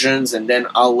versions, and then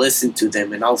I'll listen to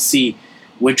them and I'll see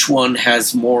which one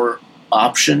has more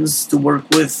options to work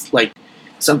with. Like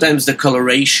sometimes the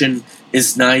coloration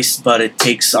is nice, but it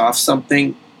takes off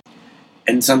something.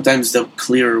 And sometimes the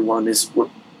clearer one is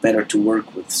better to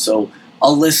work with. So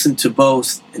I'll listen to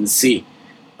both and see.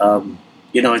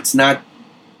 You know, it's not...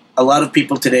 A lot of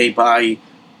people today buy,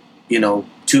 you know,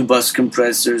 two bus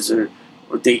compressors or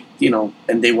they, you know,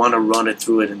 and they want to run it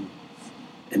through it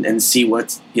and see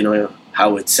what, you know,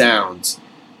 how it sounds.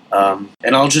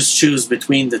 And I'll just choose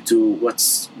between the two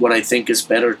what I think is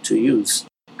better to use.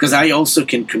 Because I also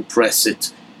can compress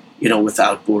it, you know, with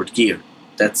outboard gear.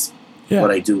 That's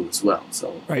what I do as well.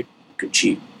 So Right. you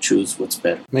can choose what's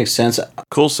better. Makes sense.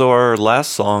 Cool. So our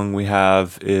last song we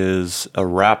have is a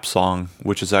rap song,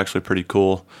 which is actually pretty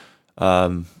cool.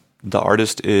 The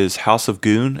artist is House of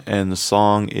Goon, and the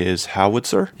song is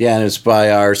Howitzer. Yeah, and it's by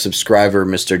our subscriber,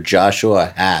 Mr.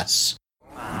 Joshua Hass.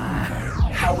 Counting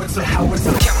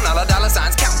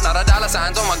all the dollar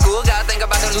signs on my Google. God, think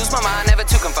about to lose my mind. Never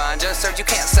too confined. Just search, you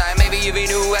can't sign. Maybe you be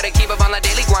new how to keep up on the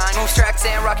daily grind. Most tracks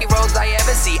and rocky roads I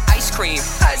ever see. Ice cream.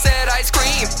 I said ice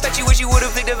cream. Bet you wish you would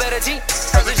have picked a better G.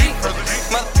 How's a G?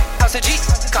 How's a G?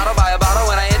 Caught up by a bottle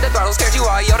when I hit the throttle. Scared you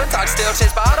are. Yo, the talk still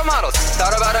chased by automodels.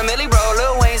 Thought about a Millie bro.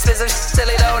 Lil Wayne spits a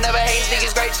silly though. Never hate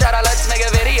niggas. Great shout out. Let's make a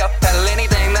video. Pedal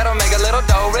anything that'll make a little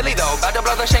dough. Really though. About to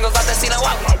blow the shingles out the scene.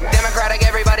 Whoa. Democratic.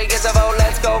 Everybody gets a vote.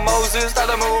 Let's go. Moses. Start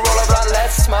the move. Roll a blunt.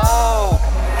 Let's smoke.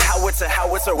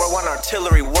 Howitzer, we're one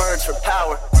artillery, words for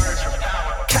power.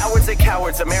 Cowards and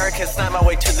cowards, Americans, snipe my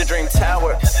way to the dream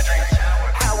tower.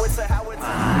 Howitzer. Counting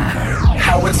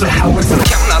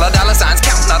all the dollar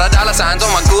signs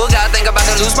on my Google. God, think about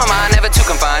to lose my mind. Never too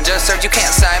confined. Just search, you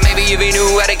can't sign. Maybe you be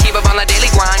new how to keep up on the daily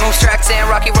grind. Most tracks and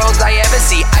rocky roads I ever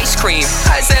see. Ice cream.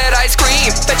 I said ice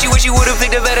cream. Bet you wish you would have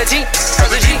picked a better G.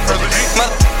 How's a G?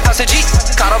 How's a G?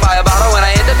 Caught up by a bottle when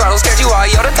I hit the throttle. Scared you are.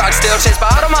 Yo, the talk still chased by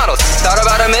automodels. Thought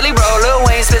about a Millie bro. Lil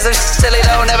Wayne spits a silly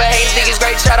though. Never hate niggas.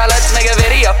 Great shout out. Let's make a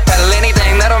video. Pedal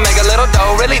anything that'll make a little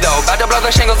dough. Really though. About to blow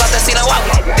the shingles out the scene. Whoa.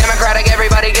 Democratic.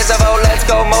 Everybody gets a vote. Let's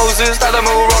go. Moses. Start the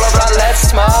move. Roll a blunt. Let's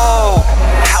smoke.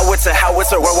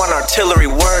 Howitzer, we're one artillery,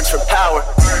 words for power.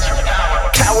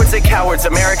 Cowards and cowards,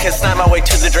 Americans, snipe my way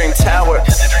to the dream tower.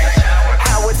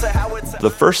 Howitzer. The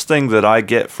first thing that I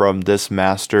get from this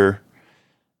master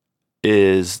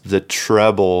is the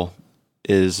treble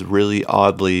is really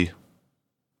oddly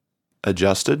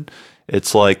adjusted.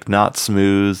 It's like not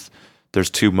smooth. There's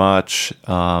too much,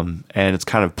 and it's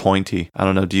kind of pointy. I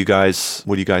don't know. What do you guys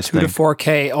 2 to think?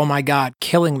 4K. Oh my God,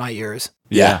 killing my ears.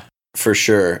 Yeah, for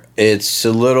sure. It's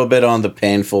a little bit on the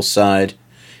painful side,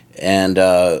 and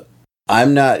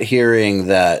I'm not hearing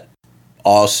that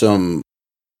awesome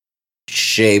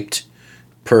shaped,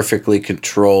 perfectly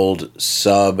controlled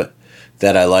sub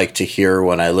that I like to hear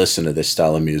when I listen to this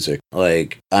style of music.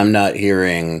 Like, I'm not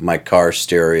hearing my car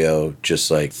stereo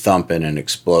just like thumping and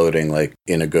exploding like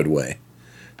in a good way.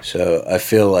 So I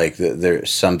feel like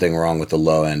there's something wrong with the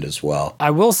low end as well. I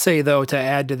will say, though, to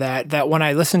add to that when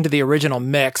I listened to the original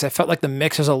mix, I felt like the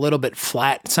mix was a little bit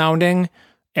flat sounding,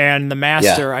 and the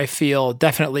master, I feel,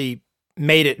 definitely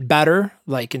made it better,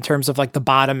 like in terms of like the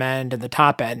bottom end and the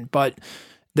top end. But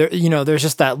there's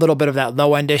just that little bit of that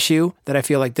low end issue that I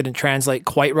feel like didn't translate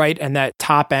quite right. And that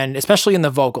top end, especially in the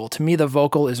vocal, to me, the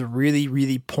vocal is really,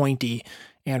 really pointy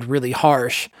and really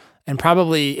harsh. And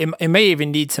probably it may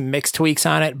even need some mix tweaks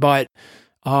on it, but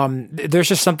there's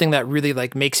just something that really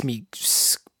like makes me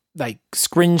like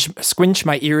squinch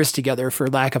my ears together, for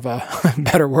lack of a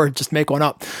better word, just make one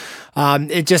up.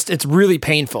 It's really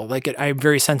painful. Like I'm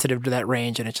very sensitive to that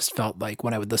range, and it just felt like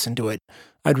when I would listen to it,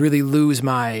 I'd really lose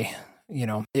my,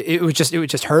 it would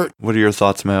just hurt. What are your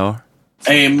thoughts, Mel?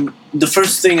 The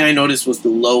first thing I noticed was the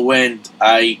low end.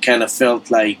 I kind of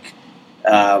felt like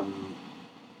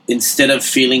instead of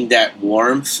feeling that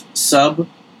warmth sub,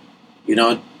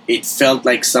 it felt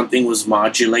like something was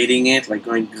modulating it, like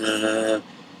going,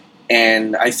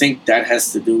 and I think that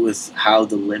has to do with how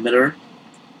the limiter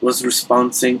was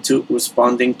responding to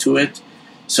it.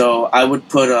 So I would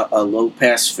put a low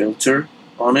pass filter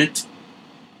on it.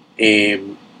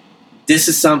 This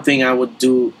is something I would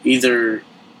do either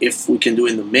if we can do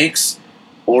in the mix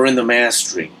or in the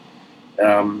mastering.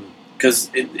 Because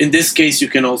in this case, you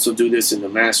can also do this in the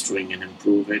mastering and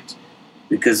improve it,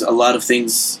 because a lot of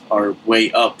things are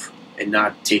way up and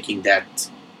not taking that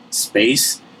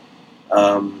space.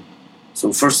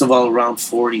 So first of all, around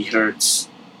 40 hertz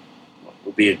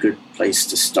will be a good place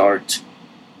to start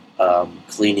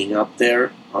cleaning up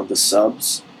there on the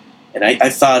subs. And I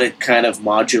thought it kind of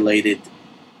modulated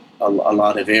a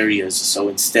lot of areas. So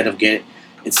instead of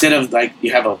like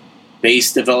you have a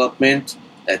bass development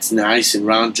that's nice and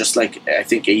round, just like I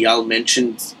think Eyal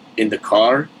mentioned in the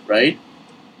car, right?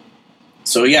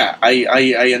 So yeah,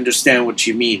 I understand what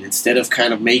you mean. Instead of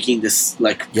kind of making this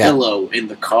like pillow in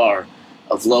the car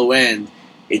of low end,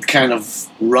 it kind of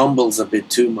rumbles a bit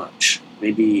too much.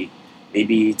 Maybe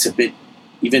it's a bit,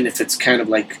 even if it's kind of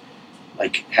like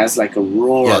has like a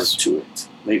roar to it.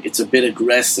 Maybe it's a bit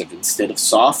aggressive instead of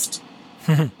soft.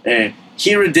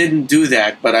 Here it didn't do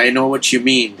that, but I know what you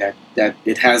mean, that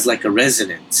it has like a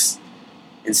resonance.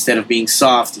 Instead of being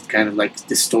soft, it kind of like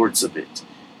distorts a bit.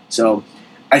 So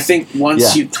I think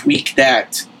once you tweak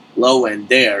that low end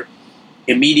there,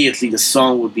 immediately the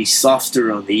song would be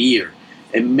softer on the ear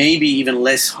and maybe even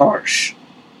less harsh,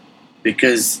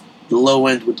 because the low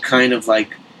end would kind of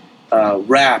like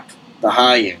wrap the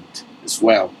high end as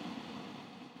well.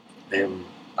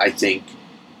 I think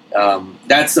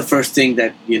that's the first thing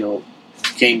that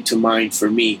came to mind for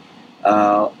me.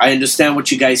 I understand what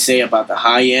you guys say about the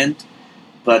high end,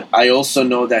 but I also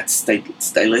know that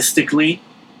stylistically,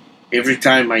 every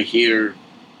time I hear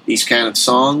these kind of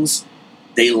songs,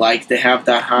 they like to have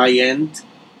that high end.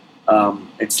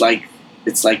 It's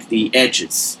like the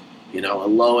edges, a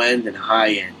low end and a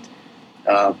high end,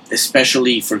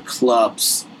 especially for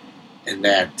clubs, and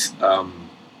that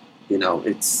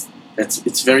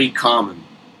it's very common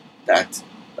that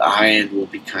the high end will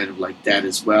be kind of like that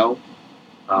as well.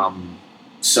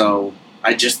 So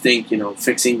I just think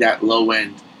fixing that low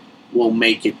end will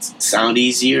make it sound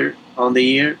easier on the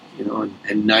ear,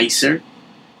 and nicer.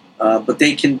 But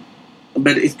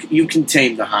you can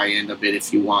tame the high end a bit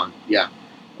if you want. Yeah,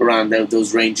 around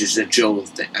those ranges that Joel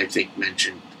I think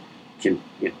mentioned,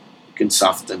 can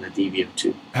soften the DBM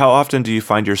too. How often do you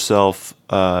find yourself,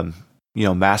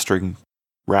 mastering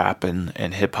rap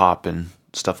and hip hop and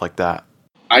stuff like that?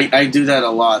 I do that a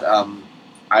lot.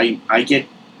 I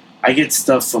get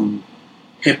stuff from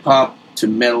hip hop to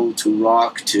metal to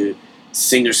rock to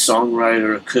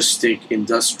singer-songwriter, acoustic,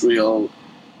 industrial,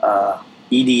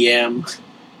 EDM,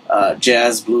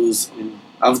 jazz, blues.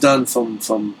 I've done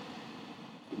from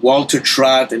Walter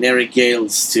Trott and Eric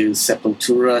Gales to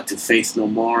Sepultura to Faith No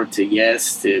More to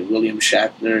Yes to William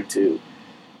Shatner to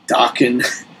Dokken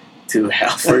to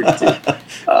Halford to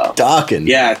Dokken.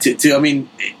 Yeah, to I mean,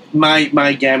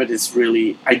 my gamut is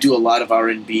really, I do a lot of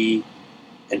R&B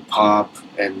and pop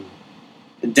and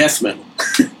death metal.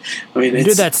 I mean, you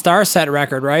did that Starset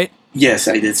record, right? Yes,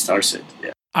 I did Starset.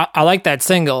 Yeah, I like that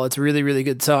single. It's a really, really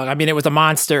good song. I mean, it was a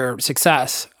monster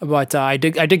success, but I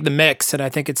dig the mix, and I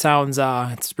think it sounds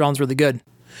really good.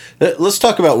 Let's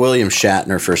talk about William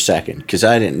Shatner for a second, because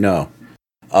I didn't know.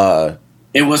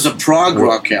 It was a prog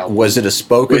rock album. Was it a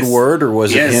spoken word, or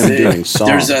was it him doing songs?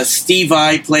 There's a Steve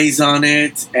Vai plays on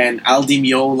it, and Al Di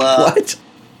Meola. What?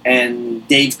 And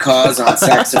Dave Koz on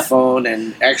saxophone,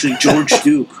 and actually George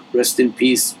Duke, rest in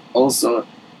peace, also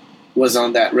was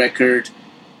on that record.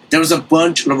 There was a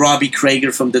bunch. Robbie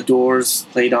Krieger from The Doors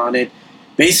played on it.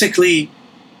 Basically,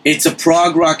 it's a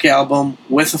prog rock album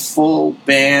with a full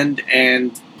band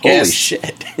and guests. Holy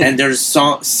shit. And there's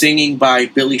singing by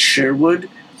Billy Sherwood.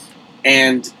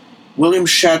 And William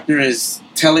Shatner is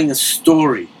telling a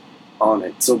story on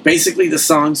it. So basically the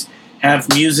songs have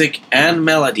music and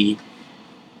melody,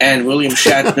 and William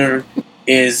Shatner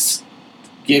is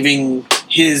giving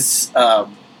his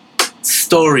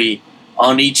story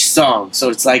on each song. So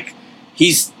it's like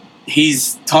he's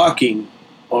talking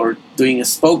or doing a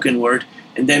spoken word,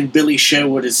 and then Billy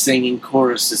Sherwood is singing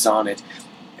choruses on it,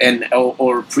 and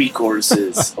or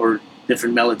pre-choruses or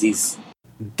different melodies.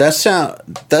 That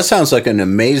sounds like an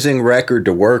amazing record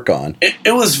to work on.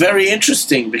 It was very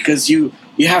interesting because you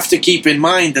have to keep in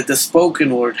mind that the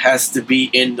spoken word has to be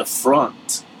in the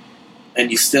front, and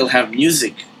you still have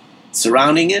music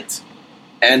surrounding it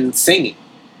and singing.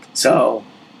 So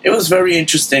it was very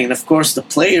interesting. And of course, the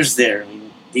players there, I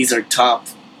mean, these are top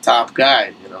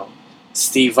guys, you know.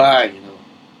 Steve Vai, you know,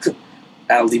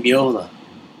 Al Di Meola.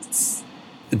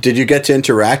 Did you get to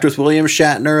interact with William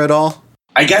Shatner at all?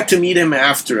 I got to meet him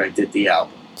after I did the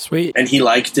album. Sweet. And he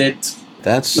liked it.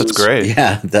 That's great.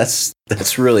 Yeah, that's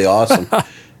really awesome.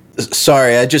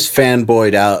 Sorry, I just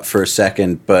fanboyed out for a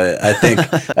second, but I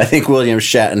think William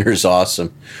Shatner's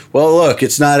awesome. Well, look,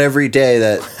 it's not every day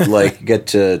that like you get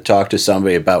to talk to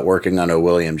somebody about working on a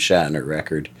William Shatner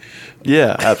record.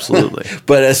 Yeah, absolutely.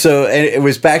 But so it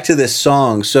was back to this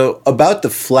song. So about the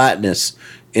flatness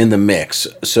in the mix.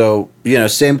 So, you know,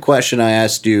 same question I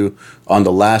asked you on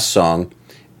the last song.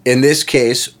 In this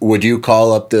case, would you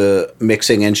call up the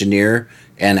mixing engineer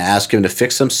and ask him to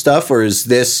fix some stuff, or is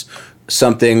this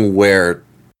something where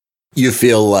you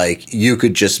feel like you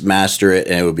could just master it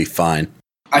and it would be fine?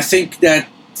 I think that,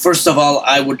 first of all,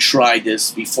 I would try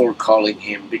this before calling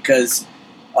him, because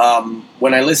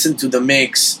when I listened to the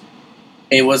mix,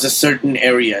 it was a certain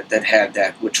area that had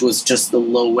that, which was just the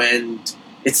low end.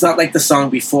 It's not like the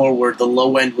song before where the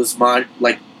low end was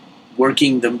like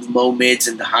working the low mids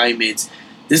and the high mids.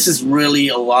 This is really,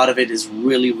 a lot of it is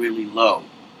really, really low.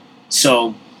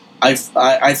 So I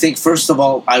think, first of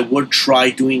all, I would try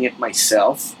doing it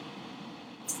myself.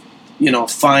 You know,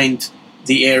 find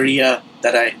the area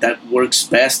that works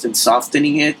best and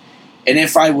softening it. And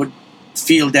if I would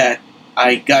feel that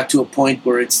I got to a point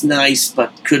where it's nice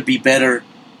but could be better,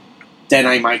 then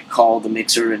I might call the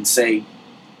mixer and say,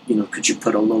 you know, could you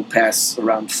put a low pass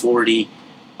around 40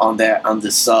 on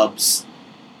the subs,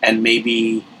 and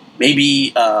maybe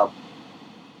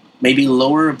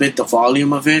lower a bit the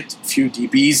volume of it, a few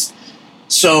dBs,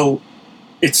 so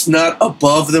it's not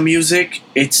above the music,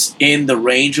 it's in the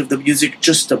range of the music,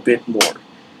 just a bit more.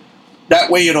 That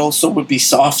way it also would be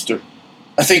softer.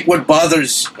 I think what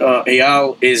bothers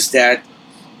Eyal is that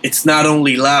it's not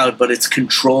only loud, but it's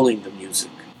controlling the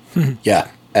music. Yeah,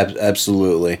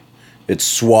 absolutely. It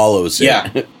swallows it.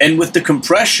 Yeah, and with the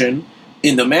compression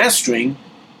in the mastering,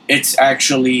 it's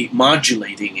actually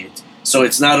modulating it. So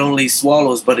it's not only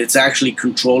swallows, but it's actually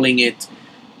controlling it.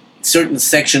 Certain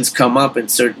sections come up and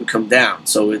certain come down.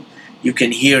 So you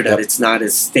can hear that it's not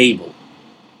as stable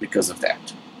because of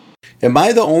that. Am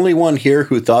I the only one here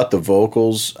who thought the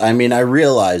vocals, I mean, I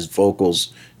realized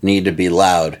vocals need to be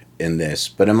loud in this,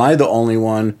 but am I the only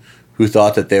one who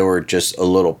thought that they were just a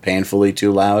little painfully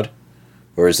too loud?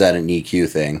 Or is that an EQ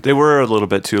thing? They were a little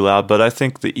bit too loud, but I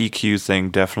think the EQ thing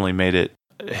definitely made it,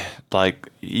 like,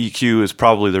 EQ is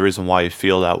probably the reason why you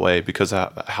feel that way, because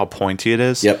of how pointy it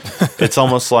is. Yep. It's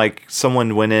almost like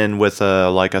someone went in with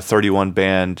a 31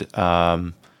 band,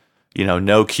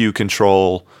 no Q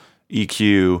control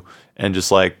EQ, and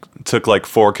just like took like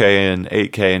 4K and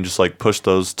 8K and just like pushed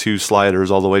those two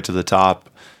sliders all the way to the top.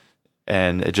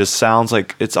 And it just sounds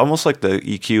like, it's almost like the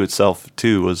EQ itself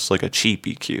too was like a cheap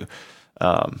EQ.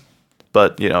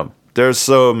 But you know, there's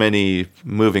so many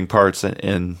moving parts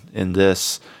in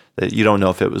this that you don't know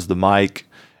if it was the mic,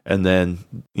 and then,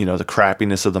 you know, the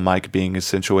crappiness of the mic being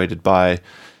accentuated by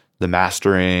the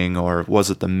mastering, or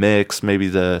was it the mix?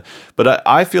 But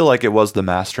I feel like it was the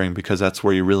mastering, because that's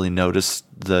where you really notice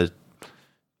the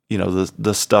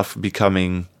stuff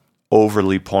becoming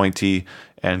overly pointy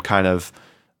and kind of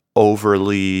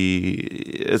overly.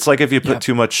 It's like if you put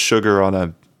too much sugar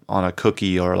on a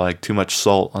cookie, or like too much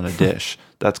salt on a dish.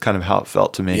 That's kind of how it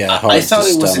felt to me. Yeah, I thought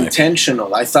it was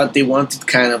intentional. I thought they wanted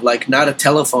kind of like, not a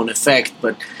telephone effect,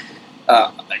 but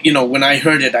when I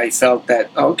heard it, I felt that,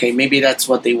 okay, maybe that's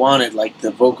what they wanted, like the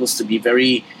vocals to be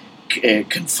very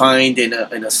confined in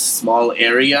a small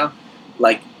area,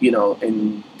 like, you know,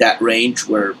 in that range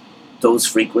where those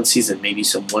frequencies and maybe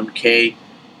some 1K,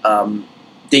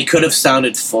 they could have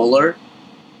sounded fuller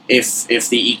if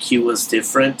the EQ was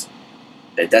different.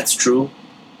 That's true.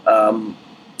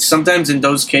 Sometimes in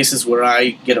those cases where I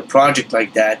get a project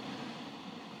like that,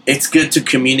 it's good to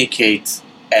communicate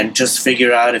and just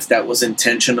figure out if that was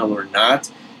intentional or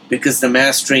not, because the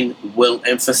mastering will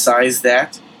emphasize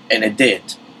that, and it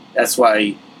did. That's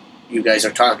why you guys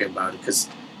are talking about it, because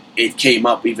it came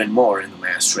up even more in the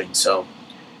mastering. So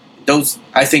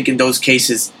I think in those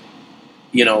cases,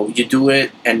 you know, you do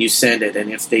it and you send it,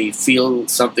 and if they feel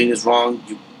something is wrong,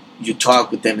 you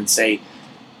talk with them and say,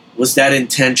 was that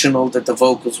intentional that the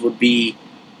vocals would be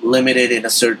limited in a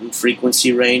certain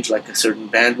frequency range, like a certain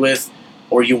bandwidth,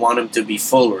 or you want them to be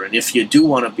fuller? And if you do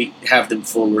want to have them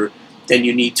fuller, then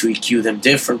you need to EQ them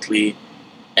differently,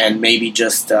 and maybe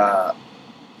just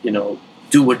you know,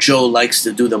 do what Joe likes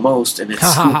to do the most, and it's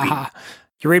scooping.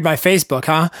 You read my Facebook,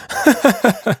 huh?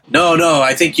 No,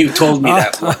 I think you told me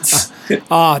that once.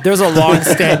 There's a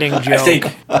long-standing joke think-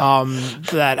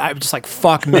 that I'm just like,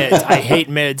 fuck mids. I hate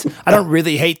mids. I don't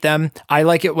really hate them. I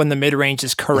like it when the mid-range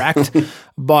is correct,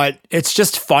 but it's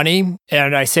just funny,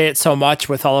 and I say it so much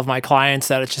with all of my clients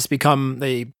that it's just become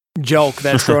the joke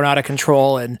that's grown out of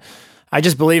control, and I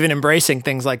just believe in embracing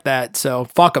things like that. So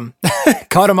fuck them.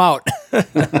 Cut them out.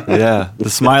 Yeah, the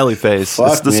smiley face.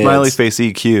 Fuck It's the mids. smiley face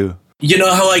EQ. You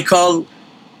know how I call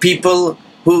people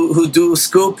who do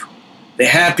scoop? The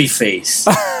happy face.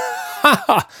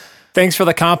 Thanks for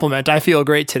the compliment. I feel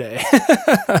great today.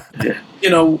 You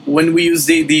know, when we use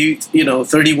the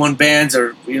 31 bands,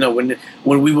 or, you know,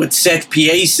 when we would set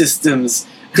PA systems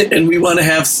and we want to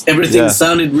have everything Yeah.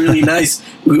 sounded really nice,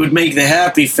 we would make the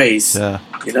happy face. Yeah.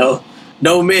 You know,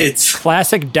 no mids.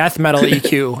 Classic death metal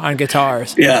EQ on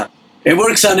guitars. Yeah. It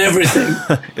works on everything.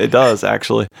 It does,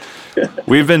 actually.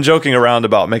 We've been joking around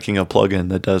about making a plugin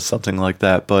that does something like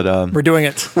that, but We're doing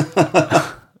it.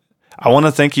 I want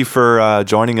to thank you for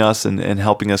joining us and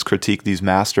helping us critique these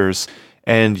masters.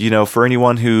 And, you know, for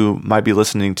anyone who might be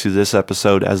listening to this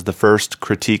episode as the first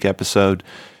critique episode,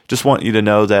 just want you to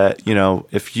know that, you know,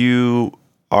 if you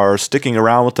are sticking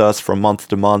around with us from month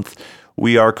to month,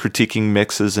 we are critiquing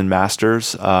mixes and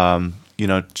masters. You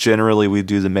know, generally we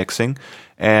do the mixing,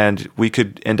 and we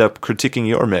could end up critiquing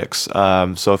your mix.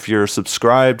 So if you're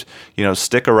subscribed, you know,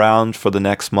 stick around for the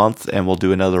next month and we'll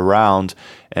do another round,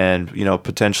 and, you know,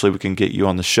 potentially we can get you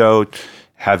on the show,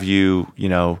 have you, you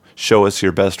know, show us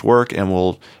your best work, and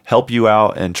we'll help you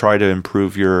out and try to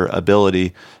improve your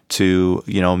ability to,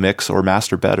 you know, mix or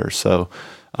master better. So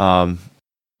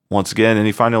once again,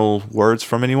 any final words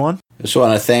from anyone? I just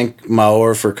want to thank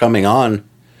Maor for coming on,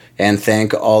 and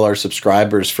thank all our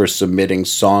subscribers for submitting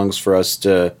songs for us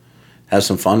to have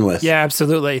some fun with. Yeah,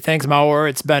 absolutely. Thanks, Maor.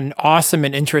 It's been awesome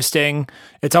and interesting.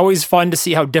 It's always fun to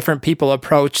see how different people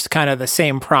approach kind of the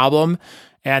same problem.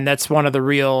 And that's one of the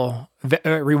real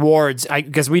rewards,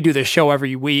 because we do this show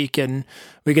every week and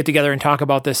we get together and talk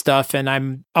about this stuff. And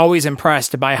I'm always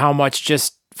impressed by how much,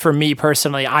 just for me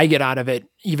personally, I get out of it,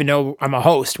 even though I'm a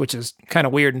host, which is kind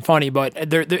of weird and funny. But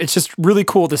it's just really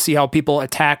cool to see how people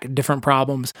attack different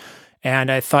problems.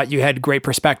 And I thought you had great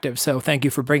perspective. So thank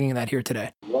you for bringing that here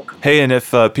today. Hey, and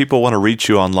if people want to reach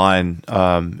you online,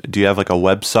 do you have like a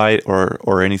website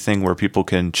or anything where people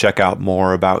can check out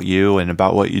more about you and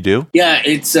about what you do? Yeah,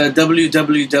 it's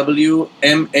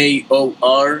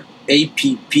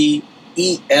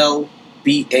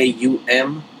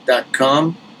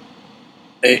www.maorapplbaum.com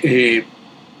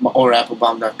or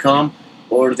applebaum.com,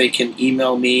 or they can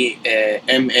email me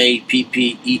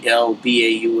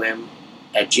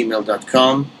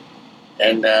mappelbaum@gmail.com.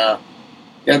 And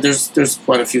yeah, there's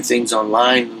quite a few things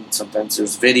online. Sometimes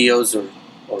there's videos or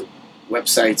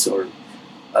websites or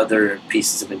other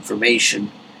pieces of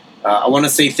information. I want to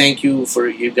say thank you for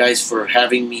you guys for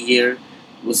having me here.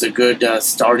 It was a good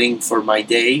starting for my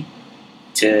day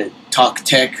to talk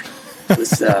tech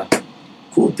with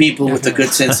cool people with a good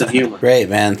sense of humor. Great,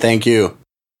 man. Thank you.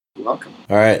 You're welcome.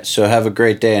 All right. So have a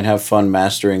great day and have fun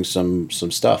mastering some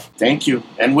stuff. Thank you.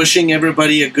 And wishing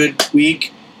everybody a good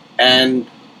week, and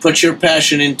put your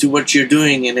passion into what you're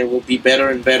doing, and it will be better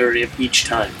and better each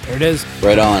time. There it is.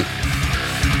 Right on.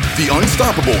 The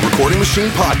Unstoppable Recording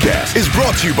Machine Podcast is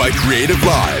brought to you by Creative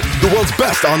Live, the world's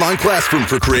best online classroom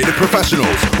for creative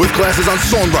professionals, with classes on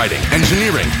songwriting,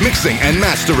 engineering, mixing, and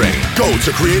mastering. Go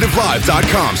to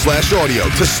creativelive.com/audio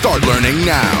to start learning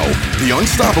now. The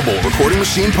Unstoppable Recording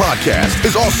Machine Podcast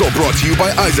is also brought to you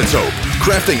by iZotope,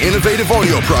 crafting innovative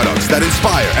audio products that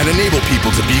inspire and enable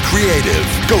people to be creative.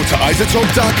 Go to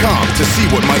iZotope.com to see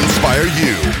what might inspire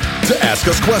you. To ask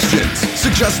us questions,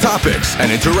 suggest topics,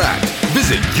 and interact,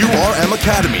 visit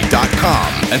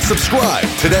urmacademy.com and subscribe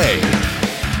today.